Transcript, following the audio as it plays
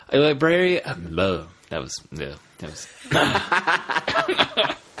A librarian. That was. Let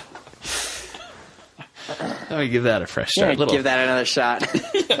me give that a fresh start. Give that another shot.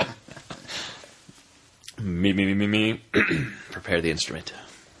 Me. Prepare the instrument.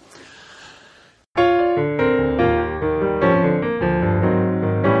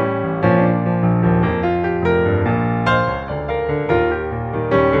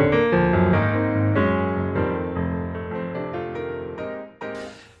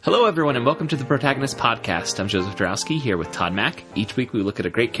 Hello, everyone, and welcome to the Protagonist Podcast. I'm Joseph Dorowski, here with Todd Mack. Each week, we look at a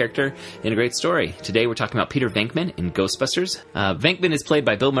great character in a great story. Today, we're talking about Peter Venkman in Ghostbusters. Venkman is played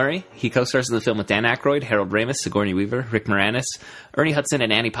by Bill Murray. He co-stars in the film with Dan Aykroyd, Harold Ramis, Sigourney Weaver, Rick Moranis, Ernie Hudson,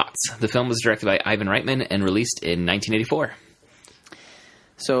 and Annie Potts. The film was directed by Ivan Reitman and released in 1984.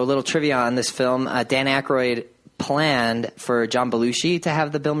 So, a little trivia on this film. Dan Aykroyd planned for John Belushi to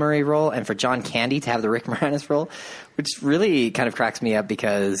have the Bill Murray role and for John Candy to have the Rick Moranis role, which really kind of cracks me up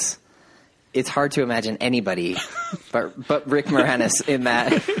because it's hard to imagine anybody but Rick Moranis in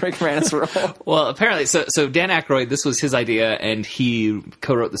that Rick Moranis role. Well, apparently, so Dan Aykroyd, this was his idea, and he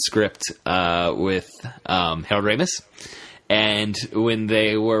co-wrote the script with Harold Ramis. And when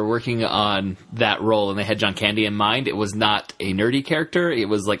they were working on that role and they had John Candy in mind, it was not a nerdy character. It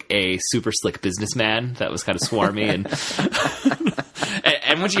was like a super slick businessman that was kind of swarmy.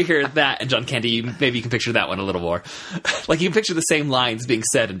 And once you hear that and John Candy, maybe you can picture that one a little more. Like you can picture the same lines being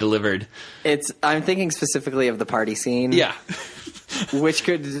said and delivered. I'm thinking specifically of the party scene. Yeah. Which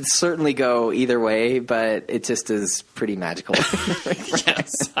could certainly go either way, but it just is pretty magical.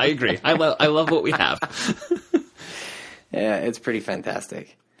 Yes, I agree. I love what we have. Yeah, it's pretty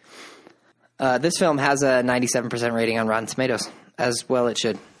fantastic. This film has a 97% rating on Rotten Tomatoes, as well it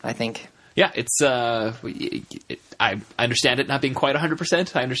should, I think. Yeah, it's. I understand it not being quite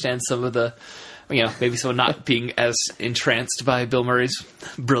 100%. I understand some of the, maybe someone not being as entranced by Bill Murray's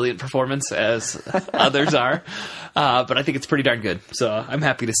brilliant performance as others are. But I think it's pretty darn good. So I'm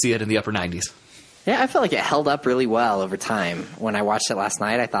happy to see it in the upper 90s. Yeah, I felt like it held up really well over time. When I watched it last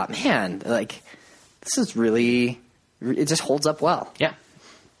night, I thought, man, this is really... It just holds up well. Yeah.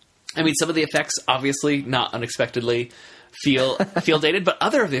 I mean, some of the effects, obviously, not unexpectedly, feel dated, but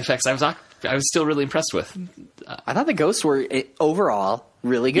other of the effects I was still really impressed with. I thought the ghosts were, overall,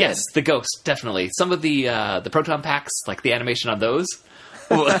 really good. Yes, the ghosts, definitely. Some of the proton packs, like the animation on those,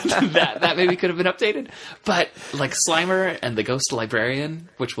 that maybe could have been updated. But, like, Slimer and the ghost librarian,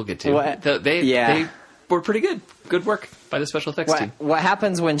 which we'll get to, they were pretty good. Good work by the special effects team. What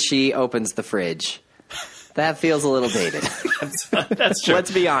happens when she opens the fridge? That feels a little dated. That's true. Let's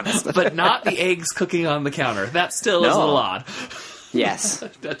be honest. But not the eggs cooking on the counter. That still is a little odd. Yes.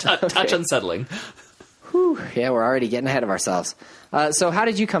 A touch unsettling. Whew. Yeah, we're already getting ahead of ourselves. So how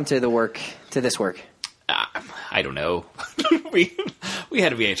did you come to this work? I don't know. we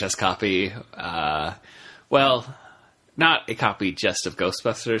had a VHS copy. Well, not a copy just of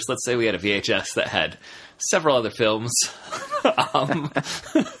Ghostbusters. Let's say we had a VHS that had several other films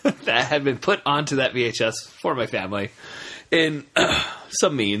that had been put onto that VHS for my family in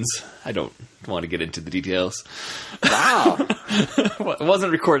some means. I don't want to get into the details. Wow. It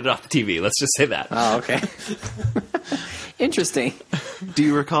wasn't recorded off the TV, let's just say that. Oh, okay. Interesting. Do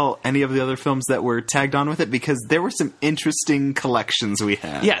you recall any of the other films that were tagged on with it? Because there were some interesting collections we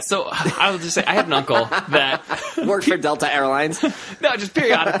had. Yeah, so I will just say I had an uncle that worked for Delta Airlines. No, just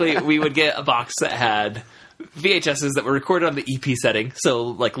periodically we would get a box that had VHSs that were recorded on the EP setting. So,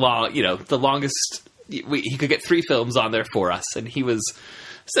 like, the longest... he could get 3 films on there for us, and he was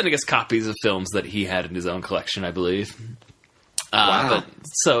sending us copies of films that he had in his own collection, I believe. Wow. But,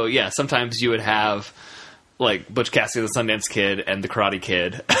 so, yeah, sometimes you would have... like Butch Cassidy and the Sundance Kid and the Karate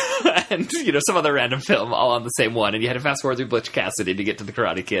Kid and, some other random film all on the same one. And you had to fast forward through Butch Cassidy to get to the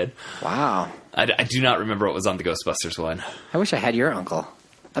Karate Kid. Wow. I do not remember what was on the Ghostbusters one. I wish I had your uncle.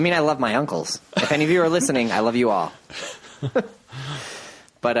 I mean, I love my uncles. If any of you are listening, I love you all.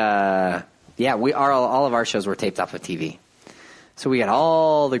 But, yeah, all of our shows were taped off of TV. So we had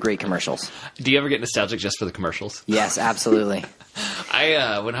all the great commercials. Do you ever get nostalgic just for the commercials? Yes, absolutely.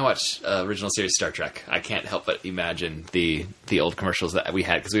 When I watch original series Star Trek, I can't help but imagine the old commercials that we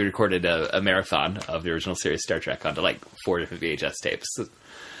had, because we recorded a marathon of the original series Star Trek onto 4 different VHS tapes.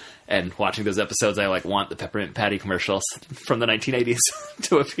 And watching those episodes, I want the Peppermint Patty commercials from the 1980s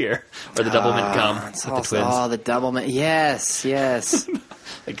to appear, or the Double Mint Gum with the twins. Oh, the Double Mint! Yes.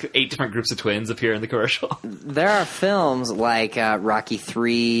 8 different groups of twins appear in the commercial. There are films like Rocky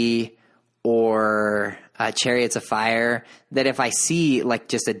III or Chariots of Fire that if I see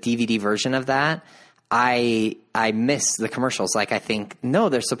just a DVD version of that, I miss the commercials. Like, I think, no,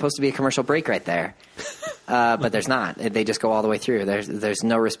 there's supposed to be a commercial break right there. But there's not. They just go all the way through. There's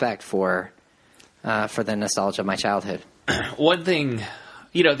no respect for the nostalgia of my childhood. One thing,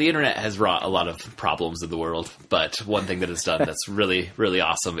 the internet has wrought a lot of problems in the world, but one thing that it's done that's really, really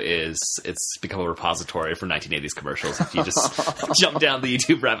awesome is it's become a repository for 1980s commercials. If you just jump down the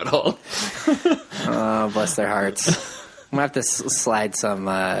YouTube rabbit hole. Oh, bless their hearts. I'm going to have to slide some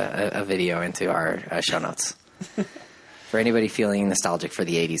a video into our show notes. For anybody feeling nostalgic for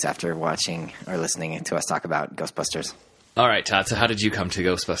the 80s after watching or listening to us talk about Ghostbusters. All right, Todd, so how did you come to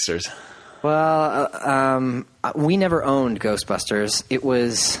Ghostbusters? Well, we never owned Ghostbusters.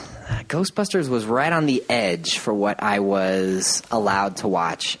 Ghostbusters was right on the edge for what I was allowed to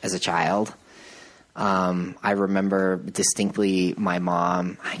watch as a child. I remember distinctly my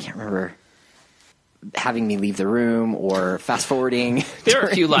mom, I can't remember, having me leave the room or fast forwarding. There are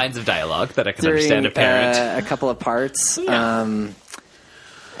a few lines of dialogue that I can understand a parent. A couple of parts. Yeah.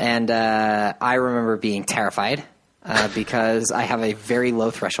 And I remember being terrified because I have a very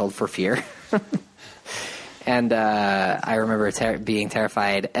low threshold for fear. And I remember being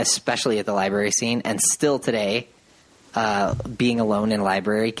terrified, especially at the library scene. And still today, being alone in a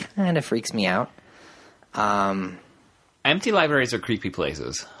library kind of freaks me out. Empty libraries are creepy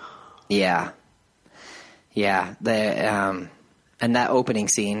places. Yeah. Yeah, and that opening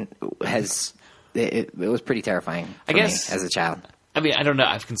scene it was pretty terrifying for me as a child. I mean, I don't know.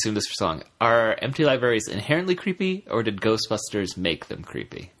 I've consumed this for so long. Are empty libraries inherently creepy, or did Ghostbusters make them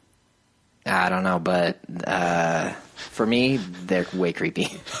creepy? I don't know, but for me, they're way creepy.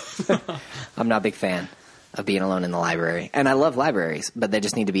 I'm not a big fan of being alone in the library. And I love libraries, but they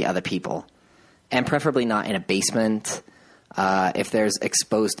just need to be other people. And preferably not in a basement. If there's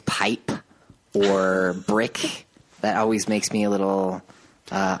exposed pipe or brick, that always makes me a little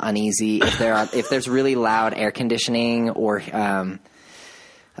uneasy. If there's really loud air conditioning or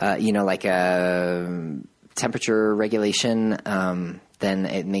like a temperature regulation, then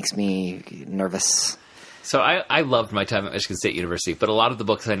it makes me nervous. So I loved my time at Michigan State University, but a lot of the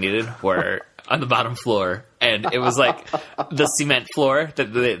books I needed were on the bottom floor, and it was like the cement floor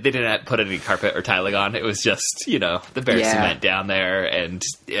that they didn't put any carpet or tiling on. It was just, the bare cement down there, and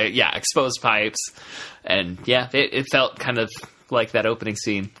exposed pipes, and it felt kind of like that opening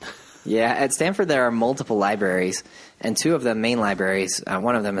scene. Yeah, at Stanford there are multiple libraries, and two of the main libraries,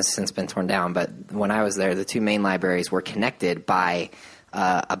 one of them has since been torn down, but when I was there, the two main libraries were connected by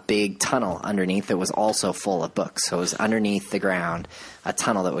a big tunnel underneath that was also full of books. So it was underneath the ground, a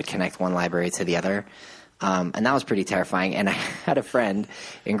tunnel that would connect one library to the other. And that was pretty terrifying. And I had a friend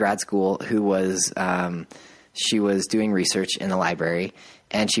in grad school who was, she was doing research in the library,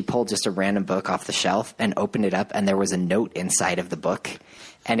 and she pulled just a random book off the shelf and opened it up, and there was a note inside of the book,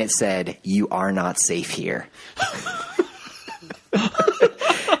 and it said, "You are not safe here."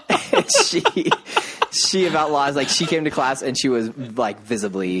 And she about lost, like, she came to class and she was like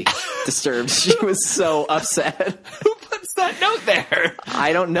visibly disturbed. She was so upset. Who puts that note there?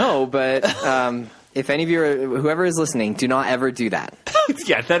 I don't know, but if any of you whoever is listening, do not ever do that.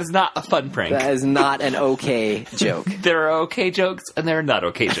 Yeah, that is not a fun prank. That is not an okay joke. There are okay jokes and there are not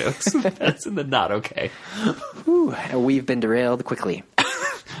okay jokes. That's in the not okay. Whew, we've been derailed quickly.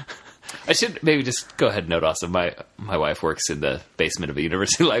 I should maybe just go ahead and note also my wife works in the basement of a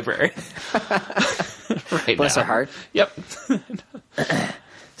university library. Bless her heart. Yep.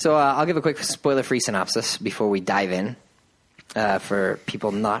 So I'll give a quick spoiler-free synopsis before we dive in. For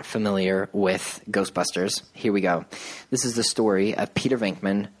people not familiar with Ghostbusters, here we go. This is the story of Peter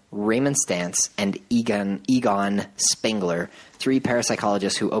Venkman, Raymond Stantz, and Egon Spengler, three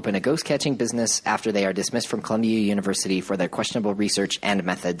parapsychologists who open a ghost-catching business after they are dismissed from Columbia University for their questionable research and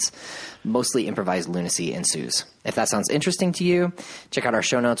methods. Mostly improvised lunacy ensues. If that sounds interesting to you, check out our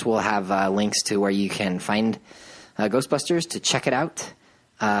show notes. We'll have links to where you can find Ghostbusters to check it out.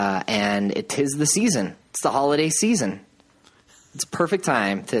 And it is the season. It's the holiday season. It's a perfect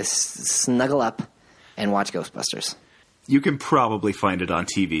time to snuggle up and watch Ghostbusters. You can probably find it on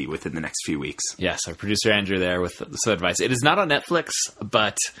TV within the next few weeks. Yes, our producer Andrew there with some advice. It is not on Netflix,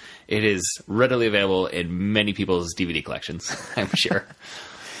 but it is readily available in many people's DVD collections, I'm sure.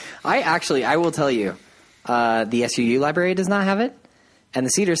 I will tell you, the SUU library does not have it, and the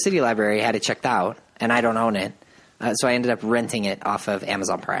Cedar City library had it checked out, and I don't own it. So I ended up renting it off of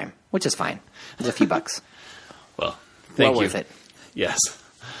Amazon Prime, which is fine. It's a few bucks. Well, thank you. Worth it. Yes.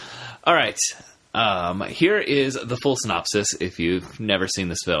 All right. Here is the full synopsis if you've never seen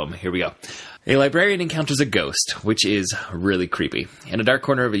this film. Here we go. A librarian encounters a ghost, which is really creepy. In a dark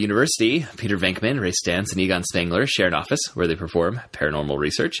corner of a university, Peter Venkman, Ray Stantz, and Egon Spengler share an office where they perform paranormal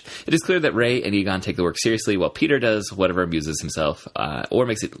research. It is clear that Ray and Egon take the work seriously, while Peter does whatever amuses himself, or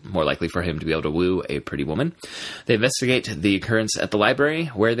makes it more likely for him to be able to woo a pretty woman. They investigate the occurrence at the library,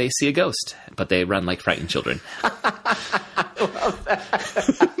 where they see a ghost, but they run like frightened children.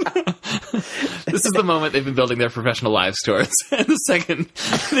 This is the moment they've been building their professional lives towards. And the second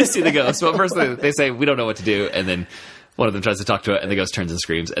they see the ghost, well, first they say, we don't know what to do. And then one of them tries to talk to it, and the ghost turns and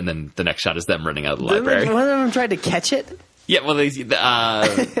screams. And then the next shot is them running out of the library. One of them tried to catch it? Yeah, well, he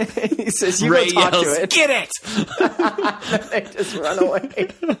says, you Ray go talk yells, to it. Get it! They just run away.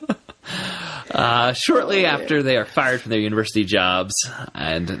 Shortly after, they are fired from their university jobs,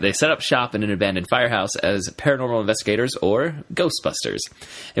 and they set up shop in an abandoned firehouse as paranormal investigators, or Ghostbusters.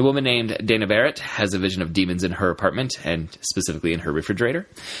 A woman named Dana Barrett has a vision of demons in her apartment, and specifically in her refrigerator.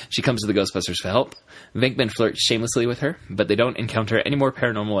 She comes to the Ghostbusters for help. Venkman flirts shamelessly with her, but they don't encounter any more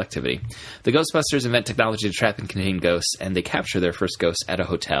paranormal activity. The Ghostbusters invent technology to trap and contain ghosts, and they capture their first ghost at a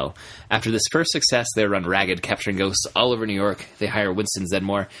hotel. After this first success, they run ragged, capturing ghosts all over New York. They hire Winston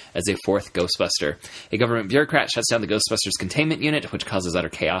Zedmore as a fourth Ghostbuster. A government bureaucrat shuts down the Ghostbusters containment unit, which causes utter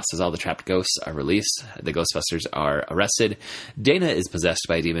chaos as all the trapped ghosts are released. The Ghostbusters are arrested. Dana is possessed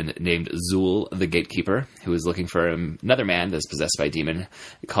by a demon named Zool, the gatekeeper, who is looking for another man that is possessed by a demon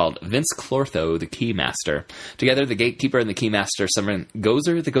called Vince Clortho, the Keymaster. Together, the gatekeeper and the Keymaster summon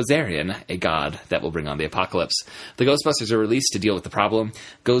Gozer the Gozerian, a god that will bring on the apocalypse. The Ghostbusters are released to deal with the problem.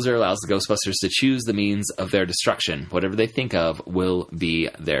 Gozer allows the Ghostbusters to choose the means of their destruction. Whatever they think of will be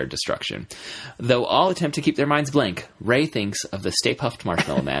their destruction. Though all attempt to keep their minds blank, Ray thinks of the Stay Puft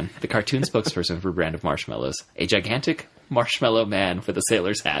Marshmallow Man, the cartoon spokesperson for a brand of marshmallows. A gigantic marshmallow man with a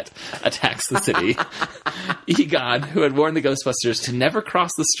sailor's hat attacks the city. Egon, who had warned the Ghostbusters to never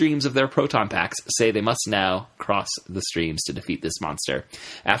cross the streams of their proton packs, say they must now cross the streams to defeat this monster.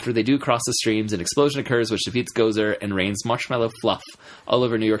 After they do cross the streams, an explosion occurs which defeats Gozer and rains marshmallow fluff all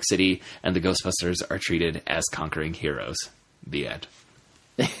over New York City, and the Ghostbusters are treated as conquering heroes. The end.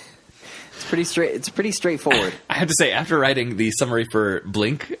 It's pretty straightforward. I have to say, after writing the summary for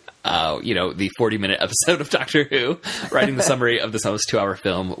Blink, the 40-minute episode of Doctor Who, writing the summary of this almost 2-hour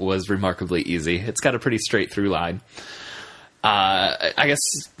film was remarkably easy. It's got a pretty straight through line. I guess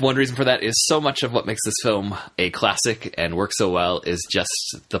one reason for that is so much of what makes this film a classic and works so well is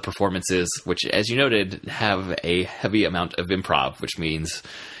just the performances, which, as you noted, have a heavy amount of improv, which means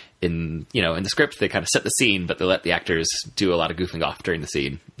in the script, they kind of set the scene, but they let the actors do a lot of goofing off during the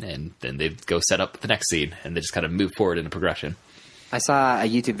scene, and then they go set up the next scene, and they just kind of move forward in a progression. I saw a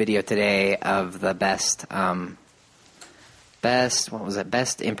YouTube video today of the best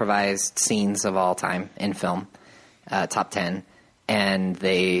improvised scenes of all time in film, top 10, and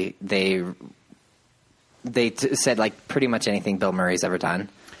they said like pretty much anything Bill Murray's ever done.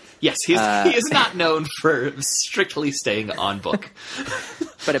 Yes, he is not known for strictly staying on book.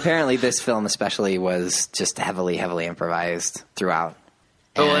 But apparently this film especially was just heavily, heavily improvised throughout.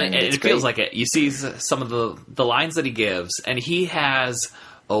 And it feels like it. You see some of the lines that he gives, and he has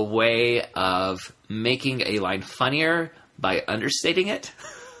a way of making a line funnier by understating it.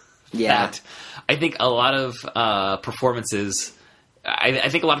 Yeah. That I think a lot of performances, I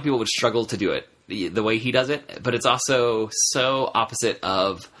think a lot of people would struggle to do it the way he does it, but it's also so opposite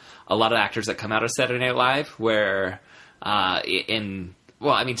of a lot of actors that come out of Saturday Night Live, where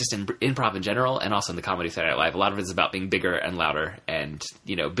just in improv in general, and also in the comedy Saturday Night Live, a lot of it is about being bigger and louder and,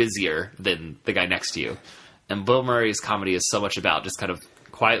 busier than the guy next to you. And Bill Murray's comedy is so much about just kind of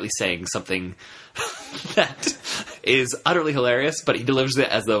quietly saying something that is utterly hilarious, but he delivers it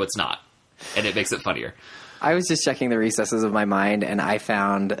as though it's not, and it makes it funnier. I was just checking the recesses of my mind, and I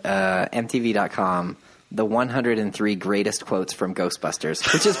found MTV.com, the 103 greatest quotes from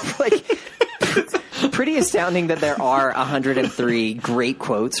Ghostbusters, which is like pretty astounding that there are 103 great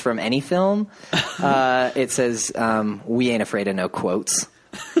quotes from any film. It says, we ain't afraid of no quotes.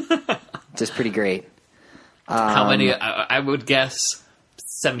 Just pretty great. How many? I would guess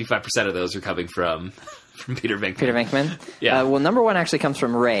 75% of those are coming from Peter Venkman. Peter Venkman? Yeah. Well, number 1 actually comes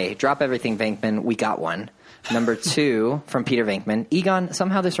from Ray. Drop everything, Venkman. We got one. Number 2 from Peter Venkman. Egon,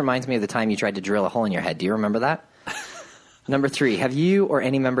 somehow this reminds me of the time you tried to drill a hole in your head. Do you remember that? Number 3, have you or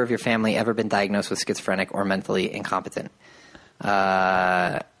any member of your family ever been diagnosed with schizophrenic or mentally incompetent?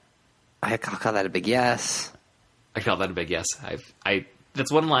 I'll call that a big yes. I call that a big yes.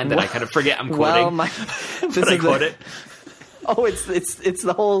 That's one line that I kind of forget I'm quoting. Well, but I quote it. Oh, it's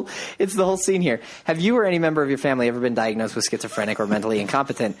the whole scene here. Have you or any member of your family ever been diagnosed with schizophrenic or mentally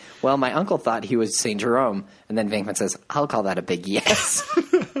incompetent? Well, my uncle thought he was Saint Jerome, and then Venkman says, "I'll call that a big yes."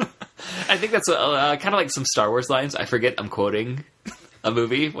 I think that's kind of like some Star Wars lines. I forget I'm quoting a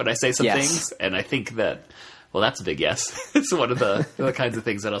movie when I say some things, and I think that, well, that's a big yes. It's one of the kinds of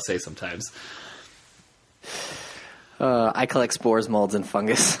things that I'll say sometimes. I collect spores, molds, and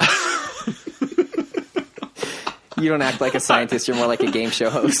fungus. You don't act like a scientist. You're more like a game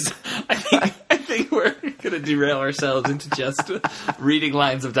show host. I think we're going to derail ourselves into just reading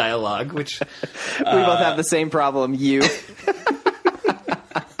lines of dialogue, which... we both have the same problem, you.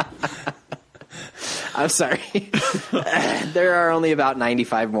 I'm sorry. There are only about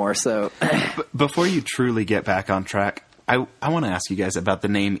 95 more, so... Before you truly get back on track, I want to ask you guys about the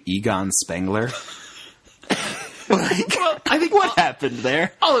name Egon Spengler. Well, I think what happened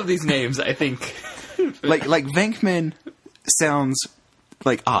there? All of these names, I think... like Venkman sounds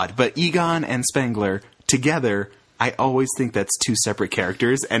like odd, but Egon and Spengler together, I always think that's two separate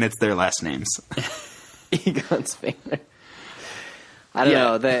characters, and it's their last names. Egon Spengler. I don't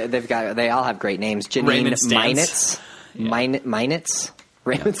know. They all have great names. Janine Meinitz.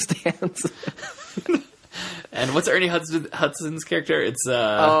 Raymond Stans. And what's Ernie Hudson's character? It's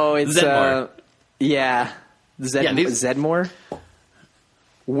Zedmore. Zedmore. Zedmore.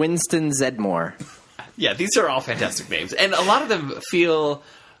 Winston Zedmore. Yeah, these are all fantastic names. And a lot of them feel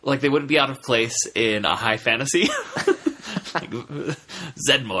like they wouldn't be out of place in a high fantasy. Like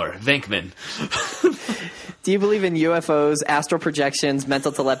Zedmore, Venkman. Do you believe in UFOs, astral projections,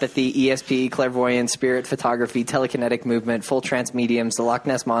 mental telepathy, ESP, clairvoyance, spirit photography, telekinetic movement, full trance mediums, the Loch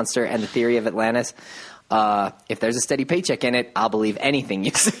Ness Monster, and the theory of Atlantis? If there's a steady paycheck in it, I'll believe anything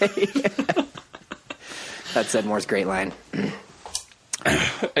you say. That's Zedmore's great line.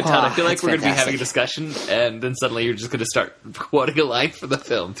 Todd, I feel like we're going to be having a discussion, and then suddenly you're just going to start quoting a line from the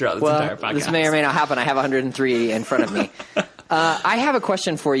film throughout this entire podcast. This may or may not happen. I have 103 in front of me. I have a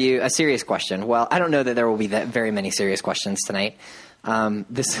question for you, a serious question. Well, I don't know that there will be very many serious questions tonight.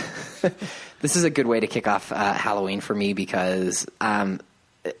 This is a good way to kick off Halloween for me because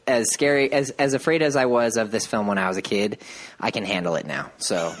as scary, as afraid as I was of this film when I was a kid, I can handle it now.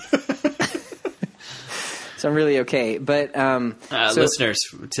 So... So I'm really okay. But listeners,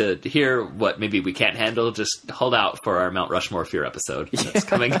 to hear what maybe we can't handle, just hold out for our Mount Rushmore Fear episode that's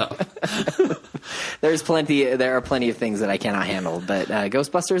coming up. There are plenty of things that I cannot handle. But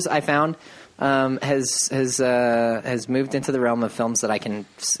Ghostbusters, I found, has moved into the realm of films that I can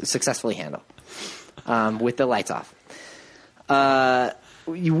successfully handle with the lights off.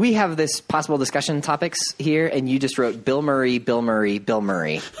 We have this possible discussion topics here, and you just wrote Bill Murray, Bill Murray, Bill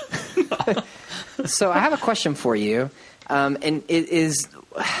Murray. So I have a question for you, and it is,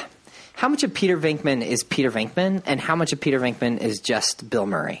 how much of Peter Venkman is Peter Venkman, and how much of Peter Venkman is just Bill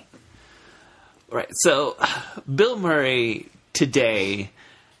Murray? Right. So Bill Murray today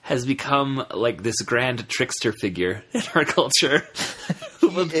has become like this grand trickster figure in our culture. He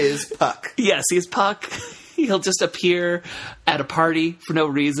is Puck. Yes, he is Puck. He'll just appear at a party for no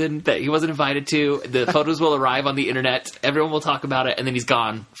reason that he wasn't invited to. The photos will arrive on the internet. Everyone will talk about it, and then he's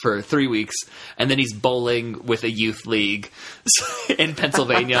gone for 3 weeks. And then he's bowling with a youth league in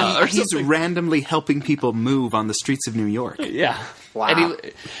Pennsylvania. He's randomly helping people move on the streets of New York. Yeah. Wow.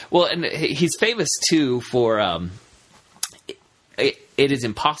 And he's famous, too, for... It is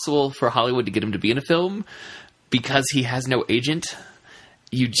impossible for Hollywood to get him to be in a film because he has no agent.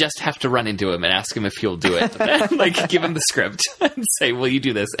 You just have to run into him and ask him if he'll do it. Like, give him the script and say, will you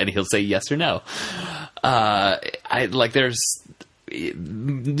do this? And he'll say yes or no. There's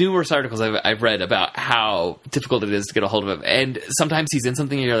numerous articles I've read about how difficult it is to get a hold of him. And sometimes he's in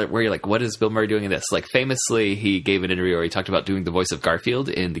something where you're like, what is Bill Murray doing in this? Like, famously, he gave an interview where he talked about doing the voice of Garfield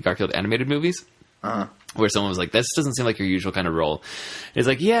in the Garfield animated movies. Uh-huh. Where someone was like, this doesn't seem like your usual kind of role. He's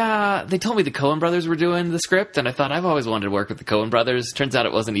like, yeah, they told me the Coen brothers were doing the script, and I thought I've always wanted to work with the Coen brothers. Turns out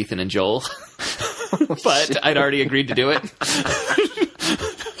it wasn't Ethan and Joel. But I'd already agreed to do it.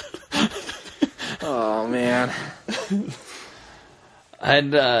 Oh, man.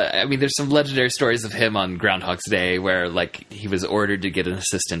 And, there's some legendary stories of him on Groundhog's Day where, like, he was ordered to get an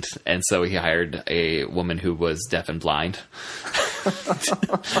assistant, and so he hired a woman who was deaf and blind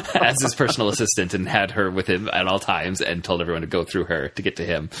as his personal assistant and had her with him at all times and told everyone to go through her to get to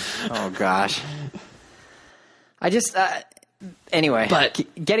him. Oh, gosh. I just... anyway, but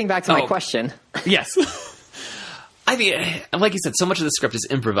getting back to my question. Yes. I mean, like you said, so much of the script is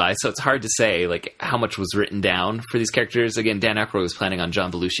improvised, so it's hard to say like how much was written down for these characters. Again, Dan Aykroyd was planning on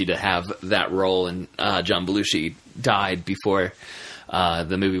John Belushi to have that role, and John Belushi died before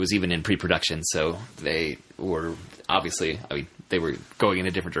the movie was even in pre-production, so they were obviously, I mean, they were going in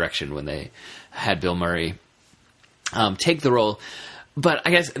a different direction when they had Bill Murray take the role. But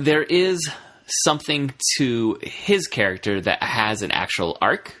I guess there is something to his character that has an actual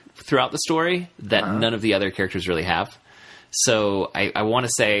arc throughout the story that none of the other characters really have. So I want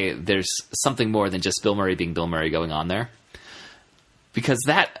to say there's something more than just Bill Murray being Bill Murray going on there. Because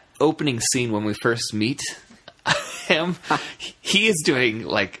that opening scene when we first meet him, he is doing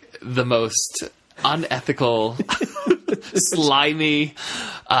like the most unethical, slimy,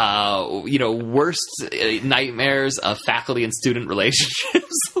 worst nightmares of faculty and student relationships.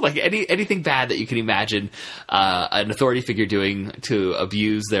 Like anything bad that you can imagine an authority figure doing to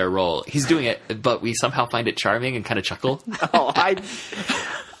abuse their role. He's doing it, but we somehow find it charming and kind of chuckle.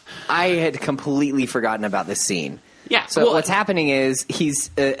 I had completely forgotten about this scene. Yeah. So what's happening is he's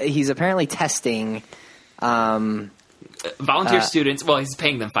apparently testing volunteer students. Well, he's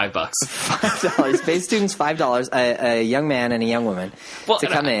paying them $5. $5. Pays students $5. A young man and a young woman to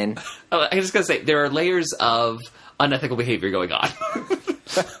come in. I just gotta say there are layers of unethical behavior going on.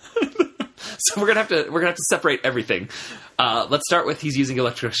 So we're gonna have to separate everything. Let's start with he's using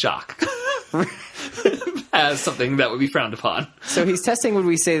electric shock as something that would be frowned upon. So he's testing. Would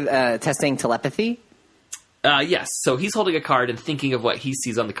we say testing telepathy? Yes. So he's holding a card and thinking of what he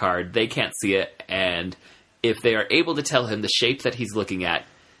sees on the card. They can't see it, and if they are able to tell him the shape that he's looking at,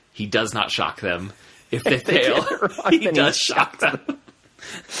 he does not shock them. If they fail, he does shock them.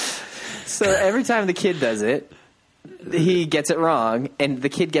 So every time the kid does it, he gets it wrong, and the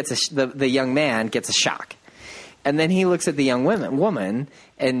kid gets the young man gets a shock. And then he looks at the young woman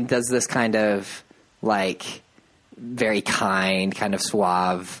and does this kind of like very kind, kind of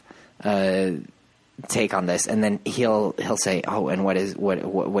suave take on this, and then he'll say, "Oh, and what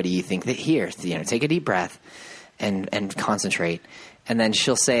do you think that here? Take a deep breath and concentrate." And then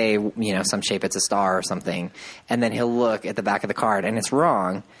she'll say, some shape, it's a star or something, and then he'll look at the back of the card, and it's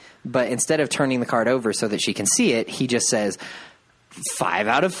wrong. But instead of turning the card over so that she can see it, he just says, 5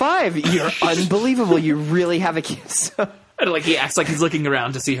 out of 5. You're unbelievable. You really have a kiss. And he acts like he's looking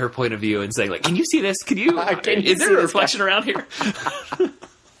around to see her point of view and saying, can you see this? Is there a reflection around here?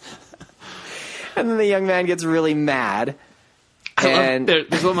 And then the young man gets really mad. And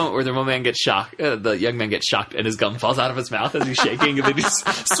there's one moment where the young man gets shocked, and his gum falls out of his mouth as he's shaking, and then he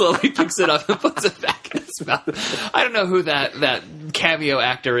slowly picks it up and puts it back in his mouth. I don't know who that cameo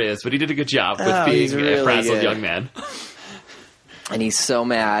actor is, but he did a good job with being a frazzled young man. And he's so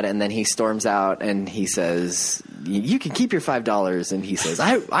mad, and then he storms out, and he says, "You can keep your $5." And he says,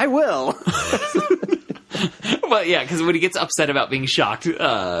 I will. Well, yeah, because when he gets upset about being shocked,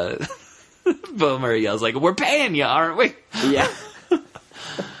 Bill Murray yells "We're paying you, aren't we?" Yeah.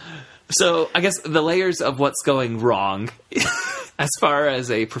 So I guess the layers of what's going wrong, as far as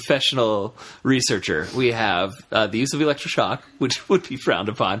a professional researcher, we have the use of electroshock, which would be frowned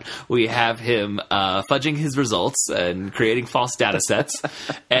upon. We have him fudging his results and creating false data sets.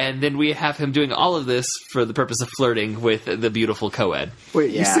 And then we have him doing all of this for the purpose of flirting with the beautiful co-ed.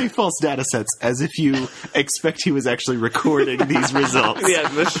 Wait, you say false data sets as if you expect he was actually recording these results. Yeah,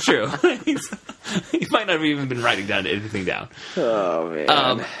 that's true. He might not have even been writing anything down. Oh,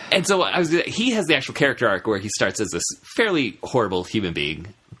 man. And so he has the actual character arc where he starts as this fairly horrible human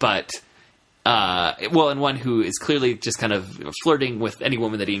being, but and one who is clearly just kind of flirting with any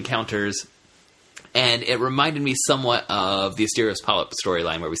woman that he encounters. And it reminded me somewhat of the Asterios Polyp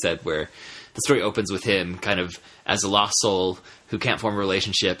storyline where the story opens with him kind of as a lost soul who can't form a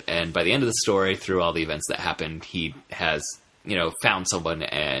relationship, and by the end of the story, through all the events that happened, he has found someone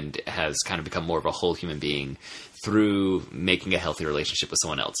and has kind of become more of a whole human being through making a healthy relationship with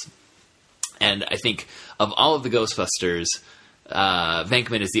someone else. And I think of all of the Ghostbusters,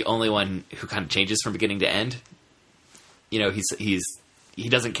 Venkman is the only one who kind of changes from beginning to end. He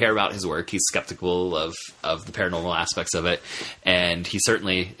doesn't care about his work. He's skeptical of the paranormal aspects of it, and he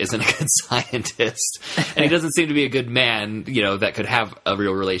certainly isn't a good scientist. And he doesn't seem to be a good man, that could have a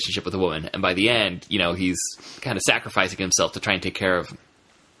real relationship with a woman. And by the end, he's kind of sacrificing himself to try and take care of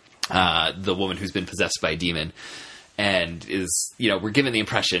the woman who's been possessed by a demon. And we're given the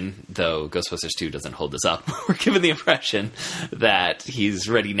impression, though Ghostbusters 2 doesn't hold this up, we're given the impression that he's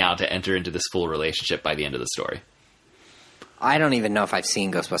ready now to enter into this full relationship by the end of the story. I don't even know if I've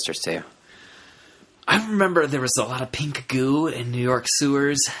seen Ghostbusters 2. I remember there was a lot of pink goo in New York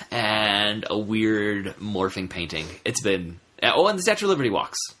sewers and a weird morphing painting. It's been... Oh, and the Statue of Liberty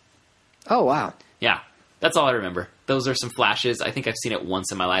walks. Oh, wow. Yeah, that's all I remember. Those are some flashes. I think I've seen it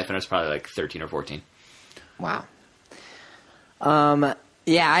once in my life, and I was probably 13 or 14. Wow.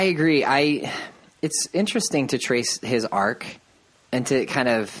 Yeah, I agree. It's interesting to trace his arc and to kind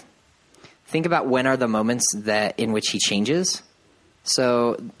of think about when are the moments that in which he changes.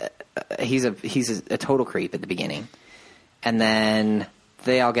 So he's a total creep at the beginning, and then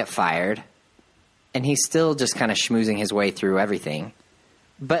they all get fired, and he's still just kind of schmoozing his way through everything.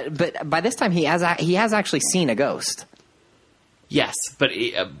 But by this time he has actually seen a ghost. Yes, but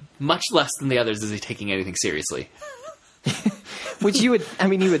much less than the others is he taking anything seriously. Which you would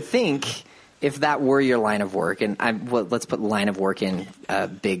think if that were your line of work, and let's put line of work in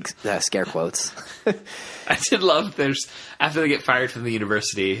big scare quotes. I did love after they get fired from the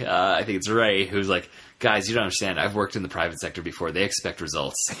university, I think it's Ray who's like, guys, you don't understand. I've worked in the private sector before. They expect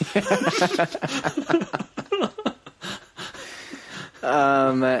results.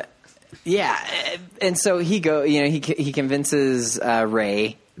 Yeah, and so he convinces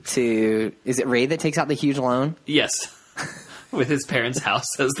Ray to. Is it Ray that takes out the huge loan? Yes, with his parents'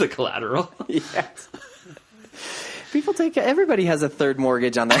 house as the collateral. Yes. Everybody has a third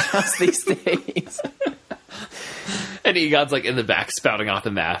mortgage on their house these days. And Egon's like in the back spouting off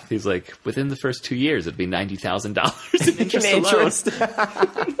the math. He's like, within the first 2 years, it'd be $90,000 in interest alone.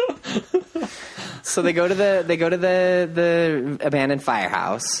 So they go to the abandoned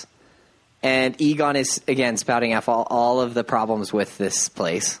firehouse, and Egon is again spouting off all of the problems with this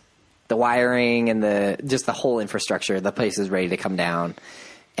place, the wiring and just the whole infrastructure. The place is ready to come down,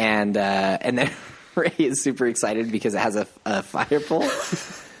 and then Ray is super excited because it has a fire pole.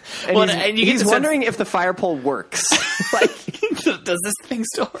 And he's wondering if the fire pole works. Like, does this thing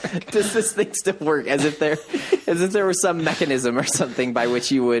still work? Does this thing still work? As if there was some mechanism or something by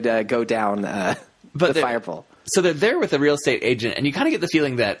which you would go down the fire pole. So they're there with a real estate agent, and you kind of get the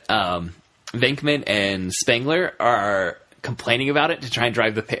feeling that Venkman and Spengler are complaining about it to try and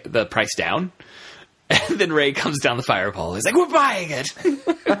drive the price down. And then Ray comes down the fire pole. He's like, "We're buying it.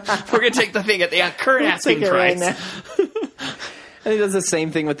 We're going to take the thing at the current asking price." Right. And he does the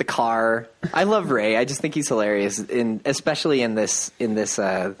same thing with the car. I love Ray. I just think he's hilarious, especially in this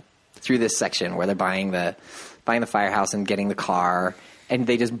through this section where they're buying the firehouse and getting the car, and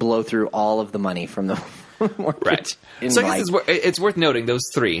they just blow through all of the money from the mortgage. Right. So I guess it's worth noting those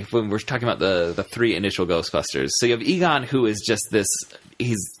three when we're talking about the three initial Ghostbusters. So you have Egon, who is just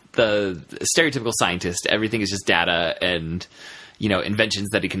he's the stereotypical scientist. Everything is just data and inventions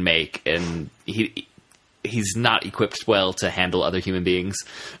that he can make, and he's not equipped well to handle other human beings.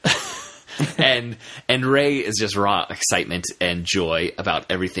 and Ray is just raw excitement and joy about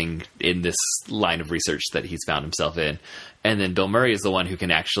everything in this line of research that he's found himself in. And then Bill Murray is the one who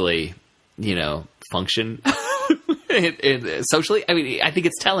can actually, function socially. I mean, I think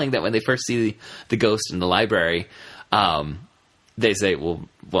it's telling that when they first see the ghost in the library, they say, "Well,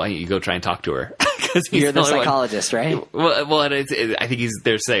 why don't you go try and talk to her?" Because you're the psychologist, right? Well, I think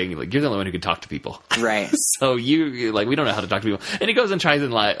they're saying, like, you're the only one who can talk to people, right? So you we don't know how to talk to people. And he goes and tries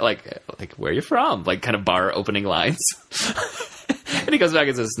and like where are you from? Like, kind of bar opening lines. And he goes back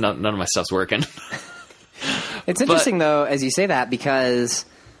and says, none of my stuff's working. It's interesting though, as you say that, because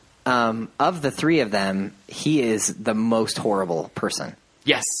of the three of them, he is the most horrible person.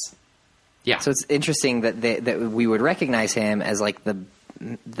 Yes. Yeah. So it's interesting that we would recognize him as like the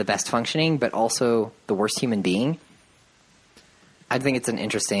best functioning, but also the worst human being. I think it's an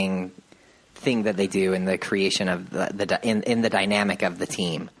interesting thing that they do in the creation of in the dynamic of the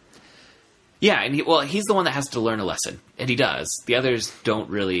team. Yeah, and he's the one that has to learn a lesson, and he does. The others don't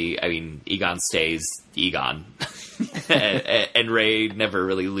really. I mean, Egon stays Egon, and Ray never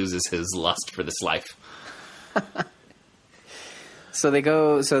really loses his lust for this life. So they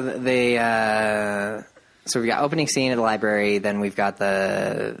go. So they. So we got opening scene of the library. Then we've got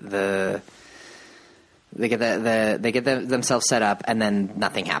they get themselves set up, and then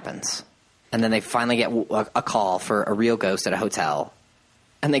nothing happens. And then they finally get a call for a real ghost at a hotel,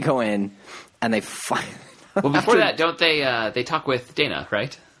 and they go in, and they find. Well, before that, don't they talk with Dana,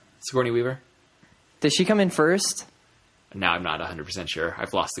 right? Sigourney Weaver. Does she come in first? Now I'm not 100% sure.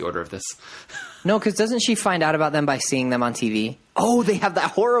 I've lost the order of this. No, because doesn't she find out about them by seeing them on TV? Oh, they have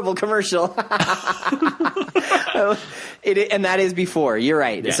that horrible commercial. And that is before. You're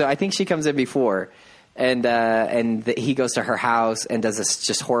right. Yeah. So I think she comes in before. And he goes to her house and does this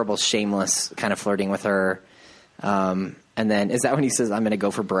just horrible, shameless kind of flirting with her. And then, is that when he says, "I'm going to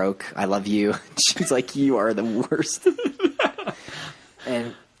go for broke. I love you"? She's like, "You are the worst."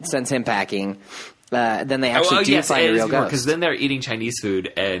 And sends him packing. Then they actually find a real ghost. Because then they're eating Chinese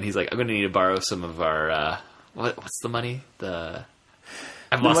food, and he's like, "I'm going to need to borrow some of our what's the money? The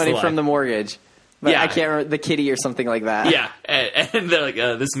money from the mortgage." But yeah, I can't remember, the kitty or something like that. Yeah, and they're like,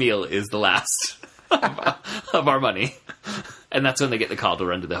 "This meal is the last of our money." And that's when they get the call to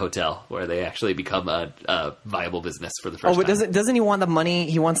run to the hotel, where they actually become a viable business for the first Oh, but time. doesn't he want the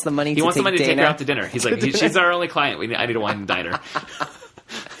money? He wants the money. He wants the money to take her Dana out to dinner. He's like, she's our only client. I need a wine and diner.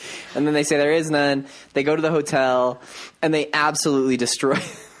 And then they say there is none. They go to the hotel, and they absolutely destroy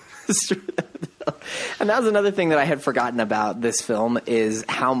the hotel. And that was another thing that I had forgotten about this film is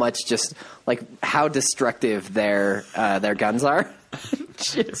how much just like how destructive their guns are.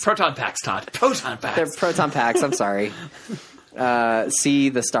 Proton packs, Todd. Proton packs. They're proton packs. I'm sorry. See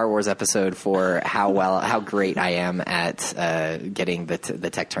the Star Wars episode for how great I am at getting the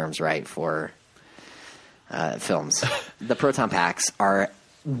tech terms right for films. The proton packs are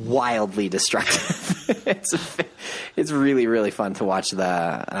wildly destructive. It's really, really fun to watch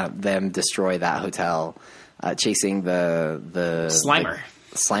them destroy that hotel, chasing the Slimer.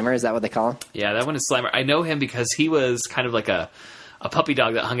 Slimer, is that what they call him? Yeah, that one is Slimer. I know him because he was kind of like a puppy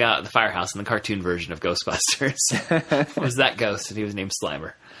dog that hung out at the firehouse in the cartoon version of Ghostbusters. It was that ghost, and he was named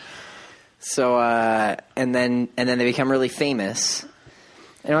Slimer. So, and then they become really famous.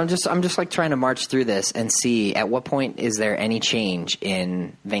 And I'm just like trying to march through this and see at what point is there any change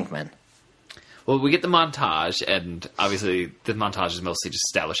in Venkman. Well, we get the montage, and obviously the montage is mostly just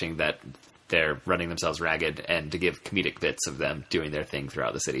establishing that they're running themselves ragged and to give comedic bits of them doing their thing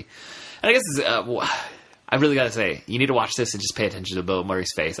throughout the city. And I guess I really got to say, you need to watch this and just pay attention to Bill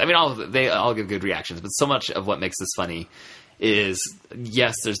Murray's face. I mean, they all give good reactions, but so much of what makes this funny is,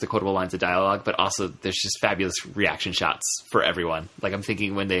 yes, there's the quotable lines of dialogue, but also there's just fabulous reaction shots for everyone. Like, I'm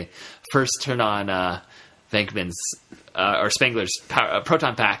thinking when they first turn on Venkman's or Spengler's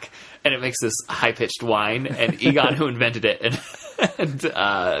proton pack, and it makes this high-pitched whine, and Egon, who invented it, and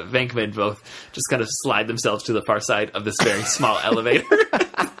Venkman both just kind of slide themselves to the far side of this very small elevator.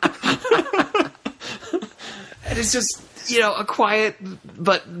 And it's just, a quiet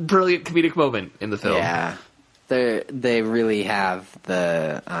but brilliant comedic moment in the film. Yeah. They really have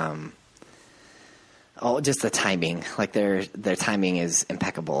the just the timing. Like their timing is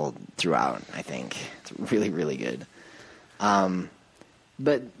impeccable throughout, I think. It's really, really good.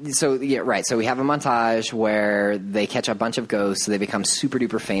 But so yeah, right. So we have a montage where they catch a bunch of ghosts, so they become super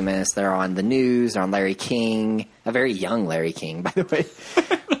duper famous. They're on the news, they're on Larry King, a very young Larry King, by the way.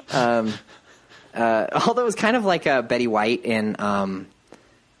 Although it was kind of like Betty White in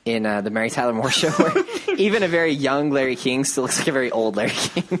the Mary Tyler Moore Show, where even a very young Larry King still looks like a very old Larry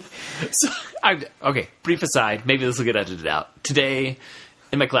King. So, okay, brief aside, maybe this will get edited out. Today,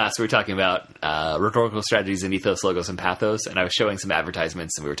 in my class, we were talking about rhetorical strategies in ethos, logos, and pathos, and I was showing some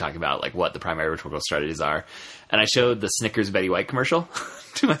advertisements, and we were talking about like what the primary rhetorical strategies are. And I showed the Snickers Betty White commercial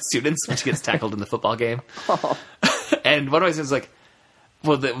to my students when she gets tackled in the football game. Oh. And one of my students was like,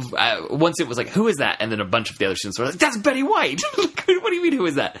 well, once it was like, who is that? And then a bunch of the other students were like, that's Betty White. What do you mean, who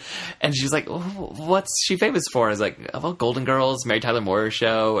is that? And she's like, well, what's she famous for? I was like, well, Golden Girls, Mary Tyler Moore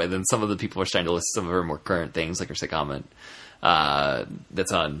Show. And then some of the people were starting to list some of her more current things, like her sitcom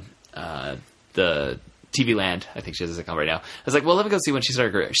that's on the TV Land. I think she has a sitcom right now. I was like, well, let me go see when she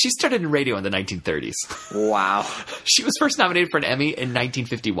started her career. She started in radio in the 1930s. Wow. She was first nominated for an Emmy in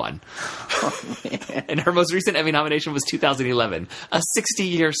 1951. Oh, man. And her most recent Emmy nomination was 2011. A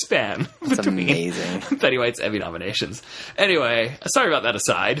 60-year span. That's amazing. Betty White's Emmy nominations. Anyway, sorry about that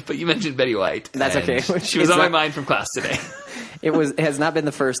aside, but you mentioned Betty White. That's okay. She was on my mind from class today. It has not been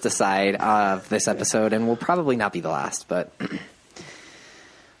the first aside of this episode, and will probably not be the last, but...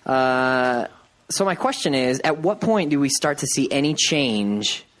 So my question is, at what point do we start to see any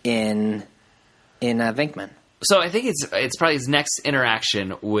change in Venkman? So I think it's probably his next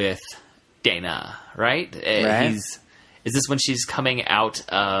interaction with Dana, right? Is this when she's coming out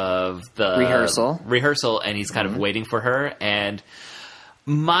of the rehearsal, and he's kind of waiting for her? And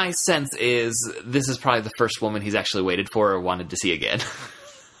my sense is this is probably the first woman he's actually waited for or wanted to see again.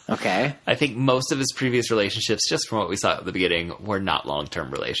 Okay. I think most of his previous relationships, just from what we saw at the beginning, were not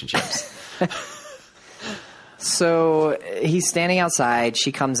long-term relationships. So he's standing outside.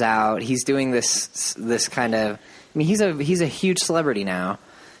 She comes out. He's doing this kind of. I mean, he's a huge celebrity now,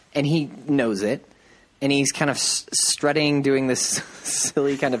 and he knows it. And he's kind of strutting, doing this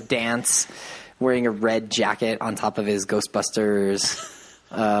silly kind of dance, wearing a red jacket on top of his Ghostbusters.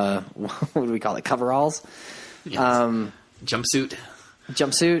 What do we call it? Coveralls. Yes.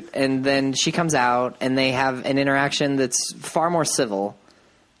 Jumpsuit, and then she comes out, and they have an interaction that's far more civil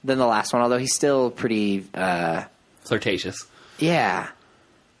than the last one, although he's still pretty... flirtatious. Yeah.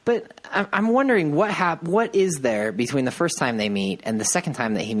 But I'm wondering what is there between the first time they meet and the second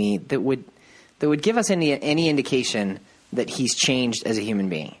time that he meet that would give us any indication that he's changed as a human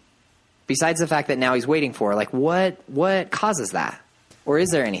being? Besides the fact that now he's waiting for her, like what causes that? Or is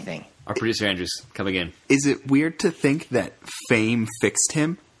there anything? Our producer Andrew's coming in. Is it weird to think that fame fixed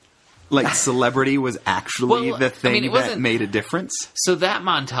him? Like, celebrity was actually the thing that made a difference? So that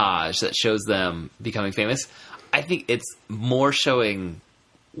montage that shows them becoming famous, I think it's more showing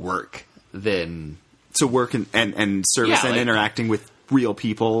work than... So work and service and interacting with real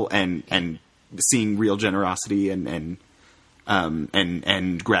people and seeing real generosity and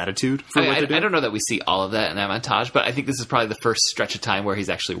gratitude for what they do. I don't know that we see all of that in that montage, but I think this is probably the first stretch of time where he's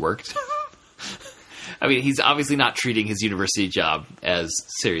actually worked. I mean, he's obviously not treating his university job as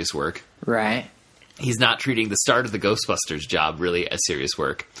serious work. Right. He's not treating the start of the Ghostbusters job really as serious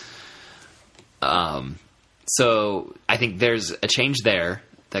work. So I think there's a change there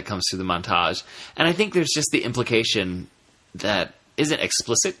that comes through the montage. And I think there's just the implication that isn't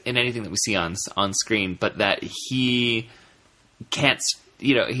explicit in anything that we see on screen, but that he can't,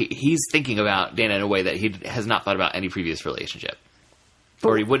 he's thinking about Dana in a way that he has not thought about any previous relationship.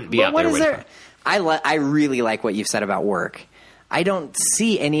 Or he wouldn't be out there waiting for him. I really like what you've said about work. I don't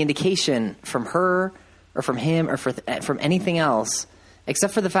see any indication from her or from him or from anything else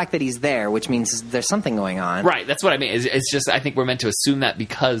except for the fact that he's there, which means there's something going on. Right, that's what I mean. It's just I think we're meant to assume that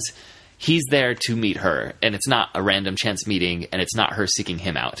because he's there to meet her, and it's not a random chance meeting, and it's not her seeking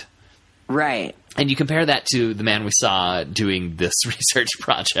him out. Right. And you compare that to the man we saw doing this research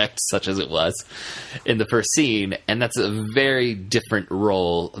project, such as it was, in the first scene, and that's a very different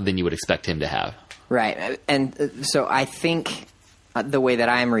role than you would expect him to have. Right. And so I think the way that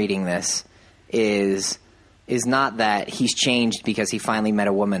I'm reading this is not that he's changed because he finally met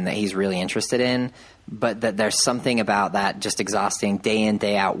a woman that he's really interested in, but that there's something about that just exhausting day in,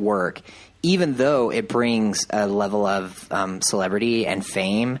 day out work, even though it brings a level of celebrity and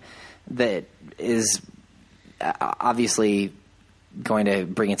fame that is obviously going to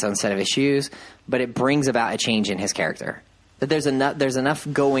bring its own set of issues, but it brings about a change in his character. That there's enough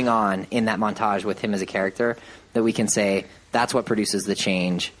going on in that montage with him as a character that we can say that's what produces the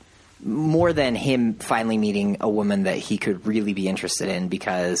change, more than him finally meeting a woman that he could really be interested in,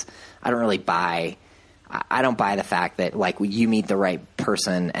 because I don't buy the fact that, like, you meet the right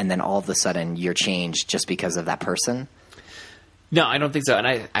person and then all of a sudden you're changed just because of that person. No, I don't think so. And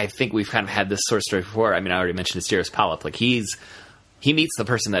I think we've kind of had this sort of story before. I mean, I already mentioned Asterios Polyp. Like, he meets the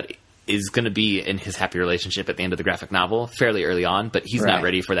person that is going to be in his happy relationship at the end of the graphic novel fairly early on, but he's not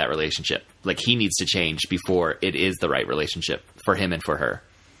ready for that relationship. Like, he needs to change before it is the right relationship for him and for her.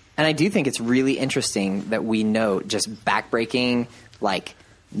 And I do think it's really interesting that we note just backbreaking, like,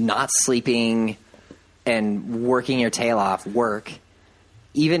 not sleeping and working your tail off work,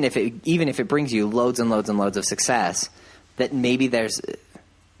 even if it brings you loads and loads and loads of success, that maybe there's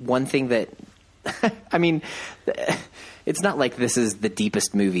one thing that I mean, it's not like this is the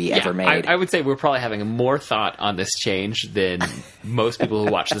deepest movie ever made. I would say we're probably having more thought on this change than most people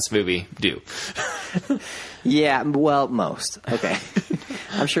who watch this movie do. Yeah, well, most. Okay.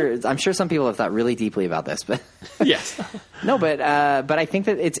 I'm sure some people have thought really deeply about this, but yes. No, but I think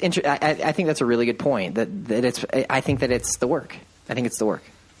that it's I think that's a really good point. I think that it's the work. I think it's the work.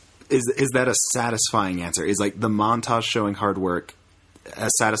 Is that a satisfying answer? Is, like, the montage showing hard work a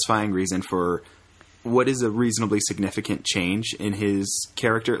satisfying reason for what is a reasonably significant change in his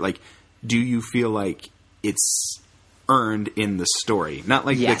character? Like, do you feel like it's earned in the story? Not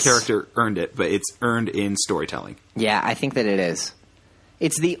like the character earned it, but it's earned in storytelling. Yeah, I think that it is.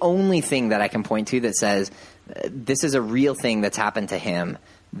 It's the only thing that I can point to that says this is a real thing that's happened to him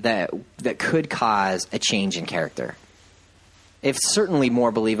that could cause a change in character. It's certainly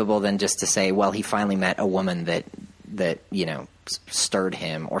more believable than just to say, well, he finally met a woman that stirred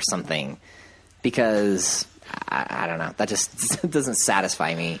him or something, because I don't know, that just doesn't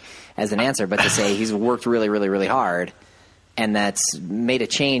satisfy me as an answer. But to say he's worked really, really, really hard and that's made a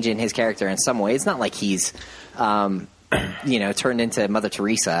change in his character in some way. It's not like he's turned into Mother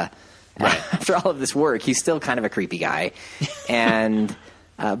Teresa after all of this work. He's still kind of a creepy guy, and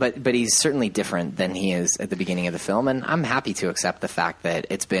but he's certainly different than he is at the beginning of the film, and I'm happy to accept the fact that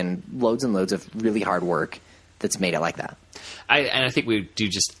it's been loads and loads of really hard work that's made it like that. I think we do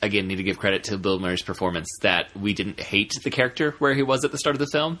just, again, need to give credit to Bill Murray's performance, that we didn't hate the character where he was at the start of the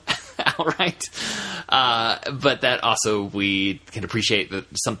film outright, but that also we can appreciate that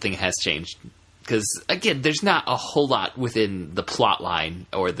something has changed. Because, again, there's not a whole lot within the plot line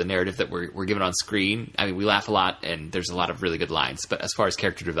or the narrative that we're given on screen. I mean, we laugh a lot, and there's a lot of really good lines. But as far as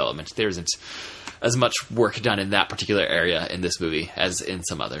character development, there isn't as much work done in that particular area in this movie as in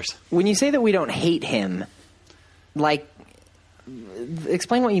some others. When you say that we don't hate him, like,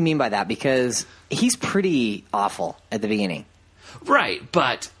 explain what you mean by that, because he's pretty awful at the beginning. Right,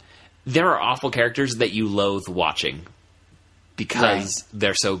 but there are awful characters that you loathe watching because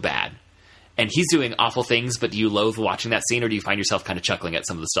they're so bad. And he's doing awful things, but do you loathe watching that scene, or do you find yourself kind of chuckling at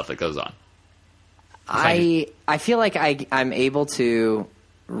some of the stuff that goes on? I feel like I'm able to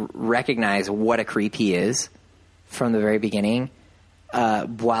recognize what a creep he is from the very beginning,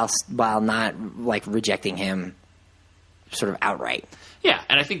 while not like rejecting him sort of outright. Yeah,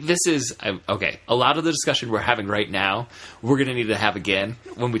 and I think this is okay. A lot of the discussion we're having right now, we're going to need to have again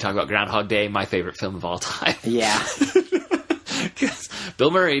when we talk about Groundhog Day, my favorite film of all time. Yeah. Because Bill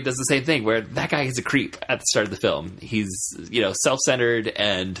Murray does the same thing, where that guy is a creep at the start of the film. He's, self-centered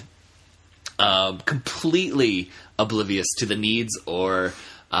and completely oblivious to the needs or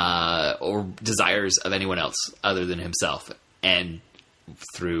desires of anyone else other than himself. And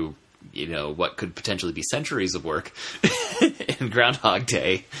through, what could potentially be centuries of work in Groundhog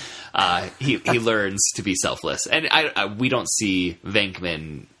Day, he learns to be selfless. And we don't see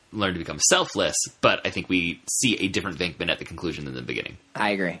Venkman learn to become selfless, but I think we see a different Venkman at the conclusion than the beginning.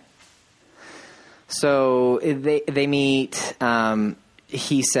 I agree. So they meet.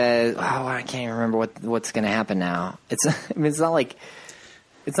 He says, I can't even remember what's going to happen now. It's not like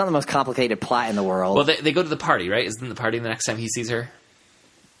it's not the most complicated plot in the world. Well, they go to the party, right? Isn't the party the next time he sees her?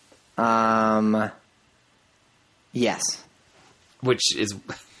 Yes. Which is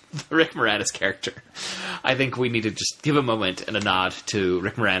Rick Moranis' character. I think we need to just give a moment and a nod to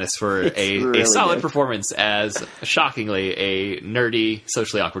Rick Moranis for a solid good performance as, shockingly, a nerdy,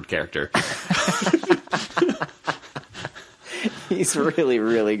 socially awkward character. He's really,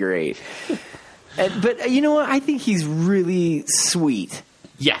 really great. But you know what? I think he's really sweet.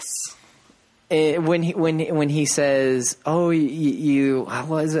 Yes. When he says, you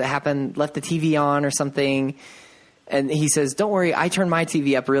what does it happen? Left the TV on or something. And he says, don't worry, I turned my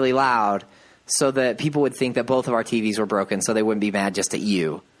TV up really loud so that people would think that both of our TVs were broken so they wouldn't be mad just at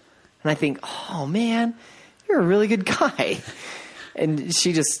you. And I think, oh, man, you're a really good guy. And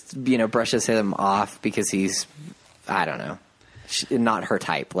she just, brushes him off because he's, I don't know, not her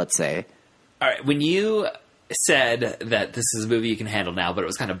type, let's say. All right, when you said that this is a movie you can handle now, but it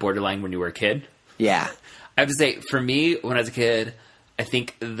was kind of borderline when you were a kid. Yeah. I have to say, for me, when I was a kid, I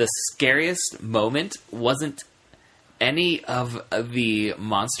think the scariest moment wasn't any of the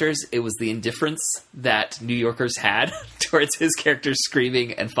monsters. It was the indifference that New Yorkers had towards his character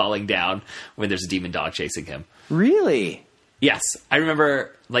screaming and falling down when there's a demon dog chasing him. Really? Yes. I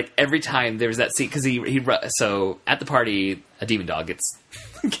remember, every time there was that scene, because so at the party, a demon dog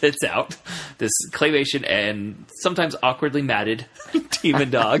gets out, this claymation and sometimes awkwardly matted demon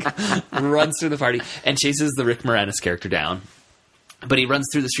dog runs through the party and chases the Rick Moranis character down. But he runs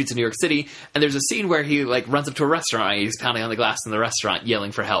through the streets of New York City, and there's a scene where he runs up to a restaurant, and he's pounding on the glass in the restaurant,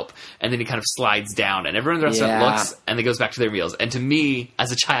 yelling for help, and then he kind of slides down, and everyone in the restaurant looks, and they goes back to their meals. And to me,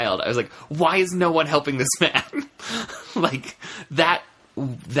 as a child, I was like, why is no one helping this man?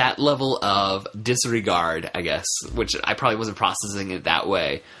 That level of disregard, I guess, which I probably wasn't processing it that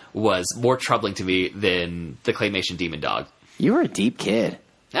way, was more troubling to me than the claymation demon dog. You were a deep kid.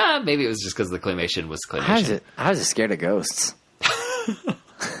 Maybe it was just because the claymation was claymation. I was just scared of ghosts.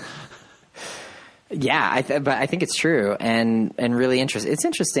 Yeah, but I think it's true and really interesting. It's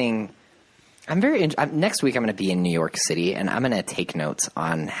interesting. Next week I'm going to be in New York City, and I'm going to take notes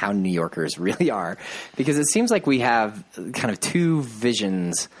on how New Yorkers really are, because it seems like we have kind of two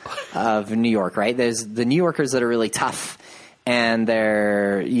visions of New York, right? There's the New Yorkers that are really tough, and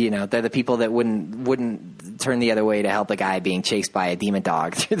they're the people that wouldn't turn the other way to help a guy being chased by a demon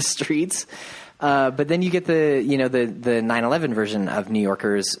dog through the streets. But then you get the 9/11 version of New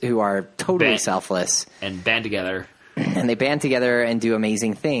Yorkers who are totally selfless and band together, and they band together and do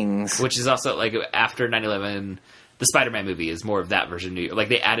amazing things. Which is also after 9/11, the Spider-Man movie is more of that version of New York.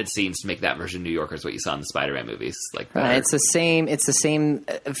 They added scenes to make that version of New Yorkers what you saw in the Spider-Man movies. It's the same. It's the same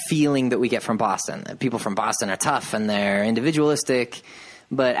feeling that we get from Boston. People from Boston are tough and they're individualistic,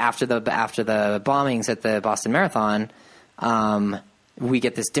 but after the bombings at the Boston Marathon. We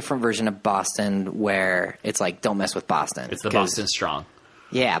get this different version of Boston where it's don't mess with Boston. It's the Boston Strong.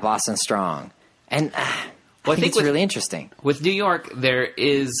 Yeah, Boston Strong. And I think it's really interesting. With New York,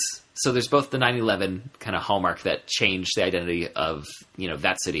 there's both the 9/11 kind of hallmark that changed the identity of,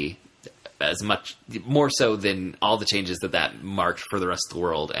 that city as much more so than all the changes that marked for the rest of the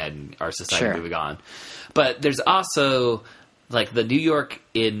world and our society moving on. But there's also, the New York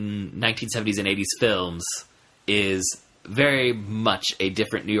in 1970s and 80s films is very much a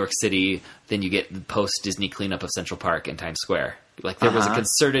different New York City than you get post-Disney cleanup of Central Park and Times Square. There was a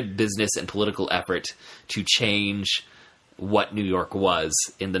concerted business and political effort to change what New York was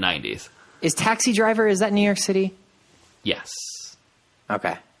in the 90s. Is Taxi Driver, is that New York City? Yes.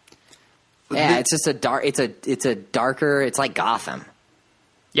 Okay. Yeah, it's just it's a darker, it's like Gotham.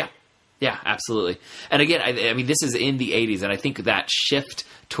 Yeah, absolutely. And again, I mean, this is in the 80s, and I think that shift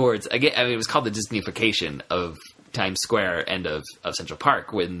towards, again, I mean, it was called the Disneyification of Times Square and of Central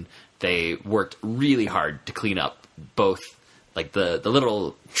Park, when they worked really hard to clean up both like the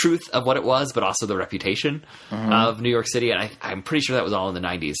literal truth of what it was, but also the reputation of New York City. And I'm pretty sure that was all in the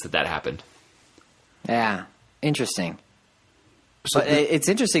 90s that happened. Yeah, interesting. But it's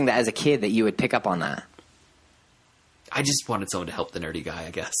interesting that as a kid that you would pick up on that. I just wanted someone to help the nerdy guy, I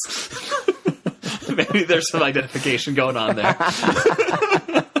guess. Maybe there's some identification going on there.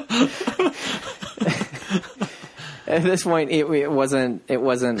 At this point, it wasn't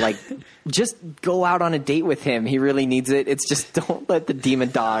like, just go out on a date with him. He really needs it. It's just, don't let the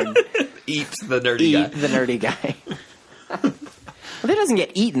demon dog eat the nerdy guy. Well, he doesn't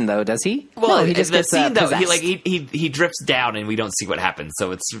get eaten though, does he? Well, no, he just gets scene though. possessed. He drifts down, and we don't see what happens.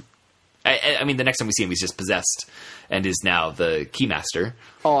 So it's, I mean, the next time we see him, he's just possessed and is now the keymaster.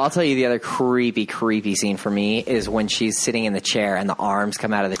 Oh, I'll tell you the other creepy scene for me is when she's sitting in the chair and the arms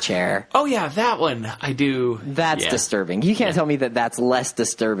come out of the chair. Oh yeah, that one I do. That's disturbing. You can't tell me that that's less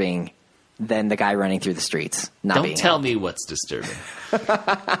disturbing than the guy running through the streets. Don't tell me what's disturbing.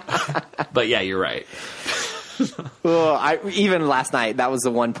 But yeah, you're right. Even last night, that was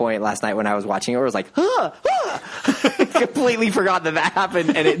the one point last night when I was watching it where I was like, completely forgot that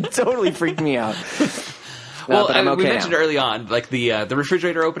happened, and it totally freaked me out. Well, but I'm okay we mentioned now. early on, like the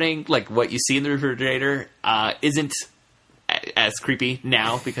refrigerator opening, like what you see in the refrigerator isn't as creepy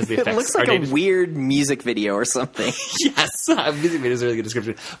now because the effects it looks like are a weird music video or something. Yes, music video is a really good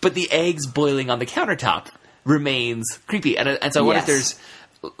description. But the eggs boiling on the countertop remains creepy, and so what if there's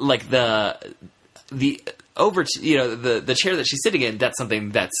like the chair that she's sitting in, that's something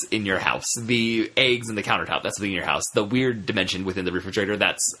that's in your house. The eggs and the countertop, that's something in your house. The weird dimension within the refrigerator,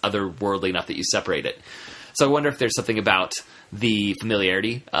 that's otherworldly enough that you separate it. So I wonder if there's something about the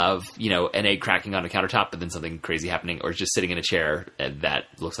familiarity of, an egg cracking on a countertop, but then something crazy happening, or just sitting in a chair and that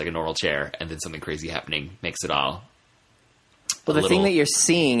looks like a normal chair, and then something crazy happening makes it all. Well, the thing that you're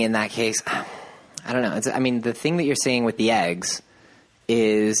seeing in that case, I don't know. The thing that you're seeing with the eggs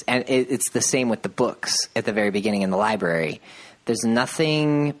is, and it's the same with the books at the very beginning in the library. There's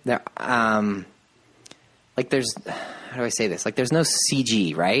nothing there. There's, how do I say this? Like, there's no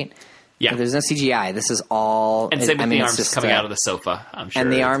CG, right? Yeah. There's no CGI. This is all. And same with the arms coming out of the sofa, I'm sure.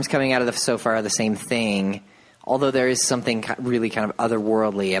 And the arms coming out of the sofa are the same thing. Although there is something really kind of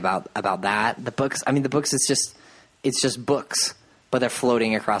otherworldly about that. The books, it's just books, but they're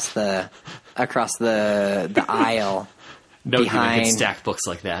floating across the aisle. No behind, human can stack books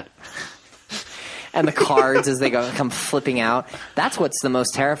like that. And the cards as they come flipping out. That's what's the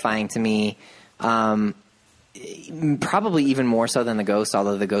most terrifying to me. Probably even more so than the ghost,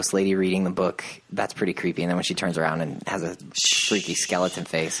 although the ghost lady reading the book, that's pretty creepy. And then when she turns around and has a freaky skeleton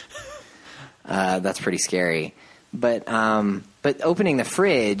face, that's pretty scary. But opening the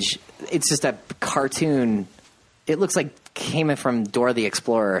fridge, it's just a cartoon. It looks like came from Dora the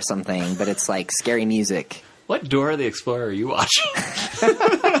Explorer or something, but it's like scary music. What Dora the Explorer are you watching?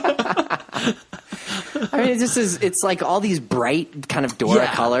 It's like all these bright kind of Dora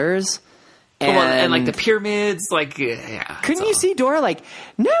colors. And like the pyramids, couldn't you see Dora? Like,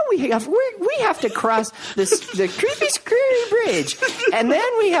 now we have to cross the creepy scary bridge, and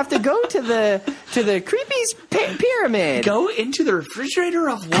then we have to go to the creepy pyramid. Go into the refrigerator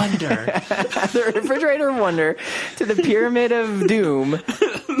of wonder. The refrigerator of wonder to the pyramid of doom,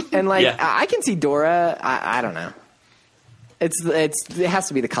 and I can see Dora. I don't know. It has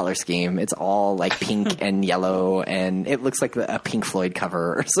to be the color scheme. It's all like pink and yellow, and it looks like a Pink Floyd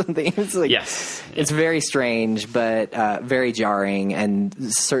cover or something. It's like, it's very strange, but very jarring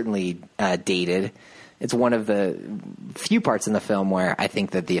and certainly dated. It's one of the few parts in the film where I think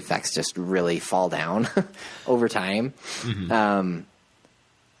that the effects just really fall down over time. Mm-hmm.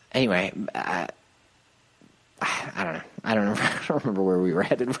 Anyway, I don't know. I don't remember where we were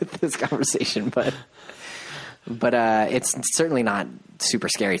headed with this conversation, but it's certainly not super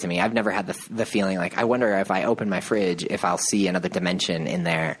scary to me. I've never had the feeling like, I wonder if I open my fridge if I'll see another dimension in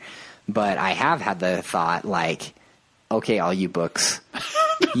there. But I have had the thought like, okay, all you books,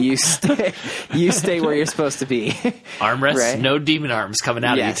 you stay where you're supposed to be. Armrests, right? No demon arms coming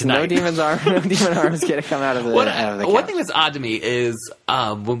out of you tonight. No demon arms going to come out of the couch. One thing that's odd to me is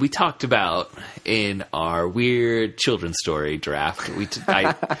when we talked about in our weird children's story draft,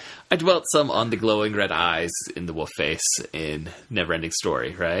 I dwelt some on the glowing red eyes in the wolf face in Neverending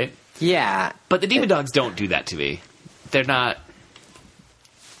Story, right? Yeah. But the demon dogs don't do that to me. They're not,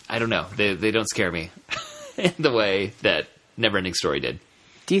 I don't know, they don't scare me in the way that Neverending Story did.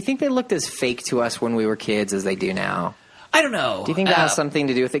 Do you think they looked as fake to us when we were kids as they do now? I don't know. Do you think that has something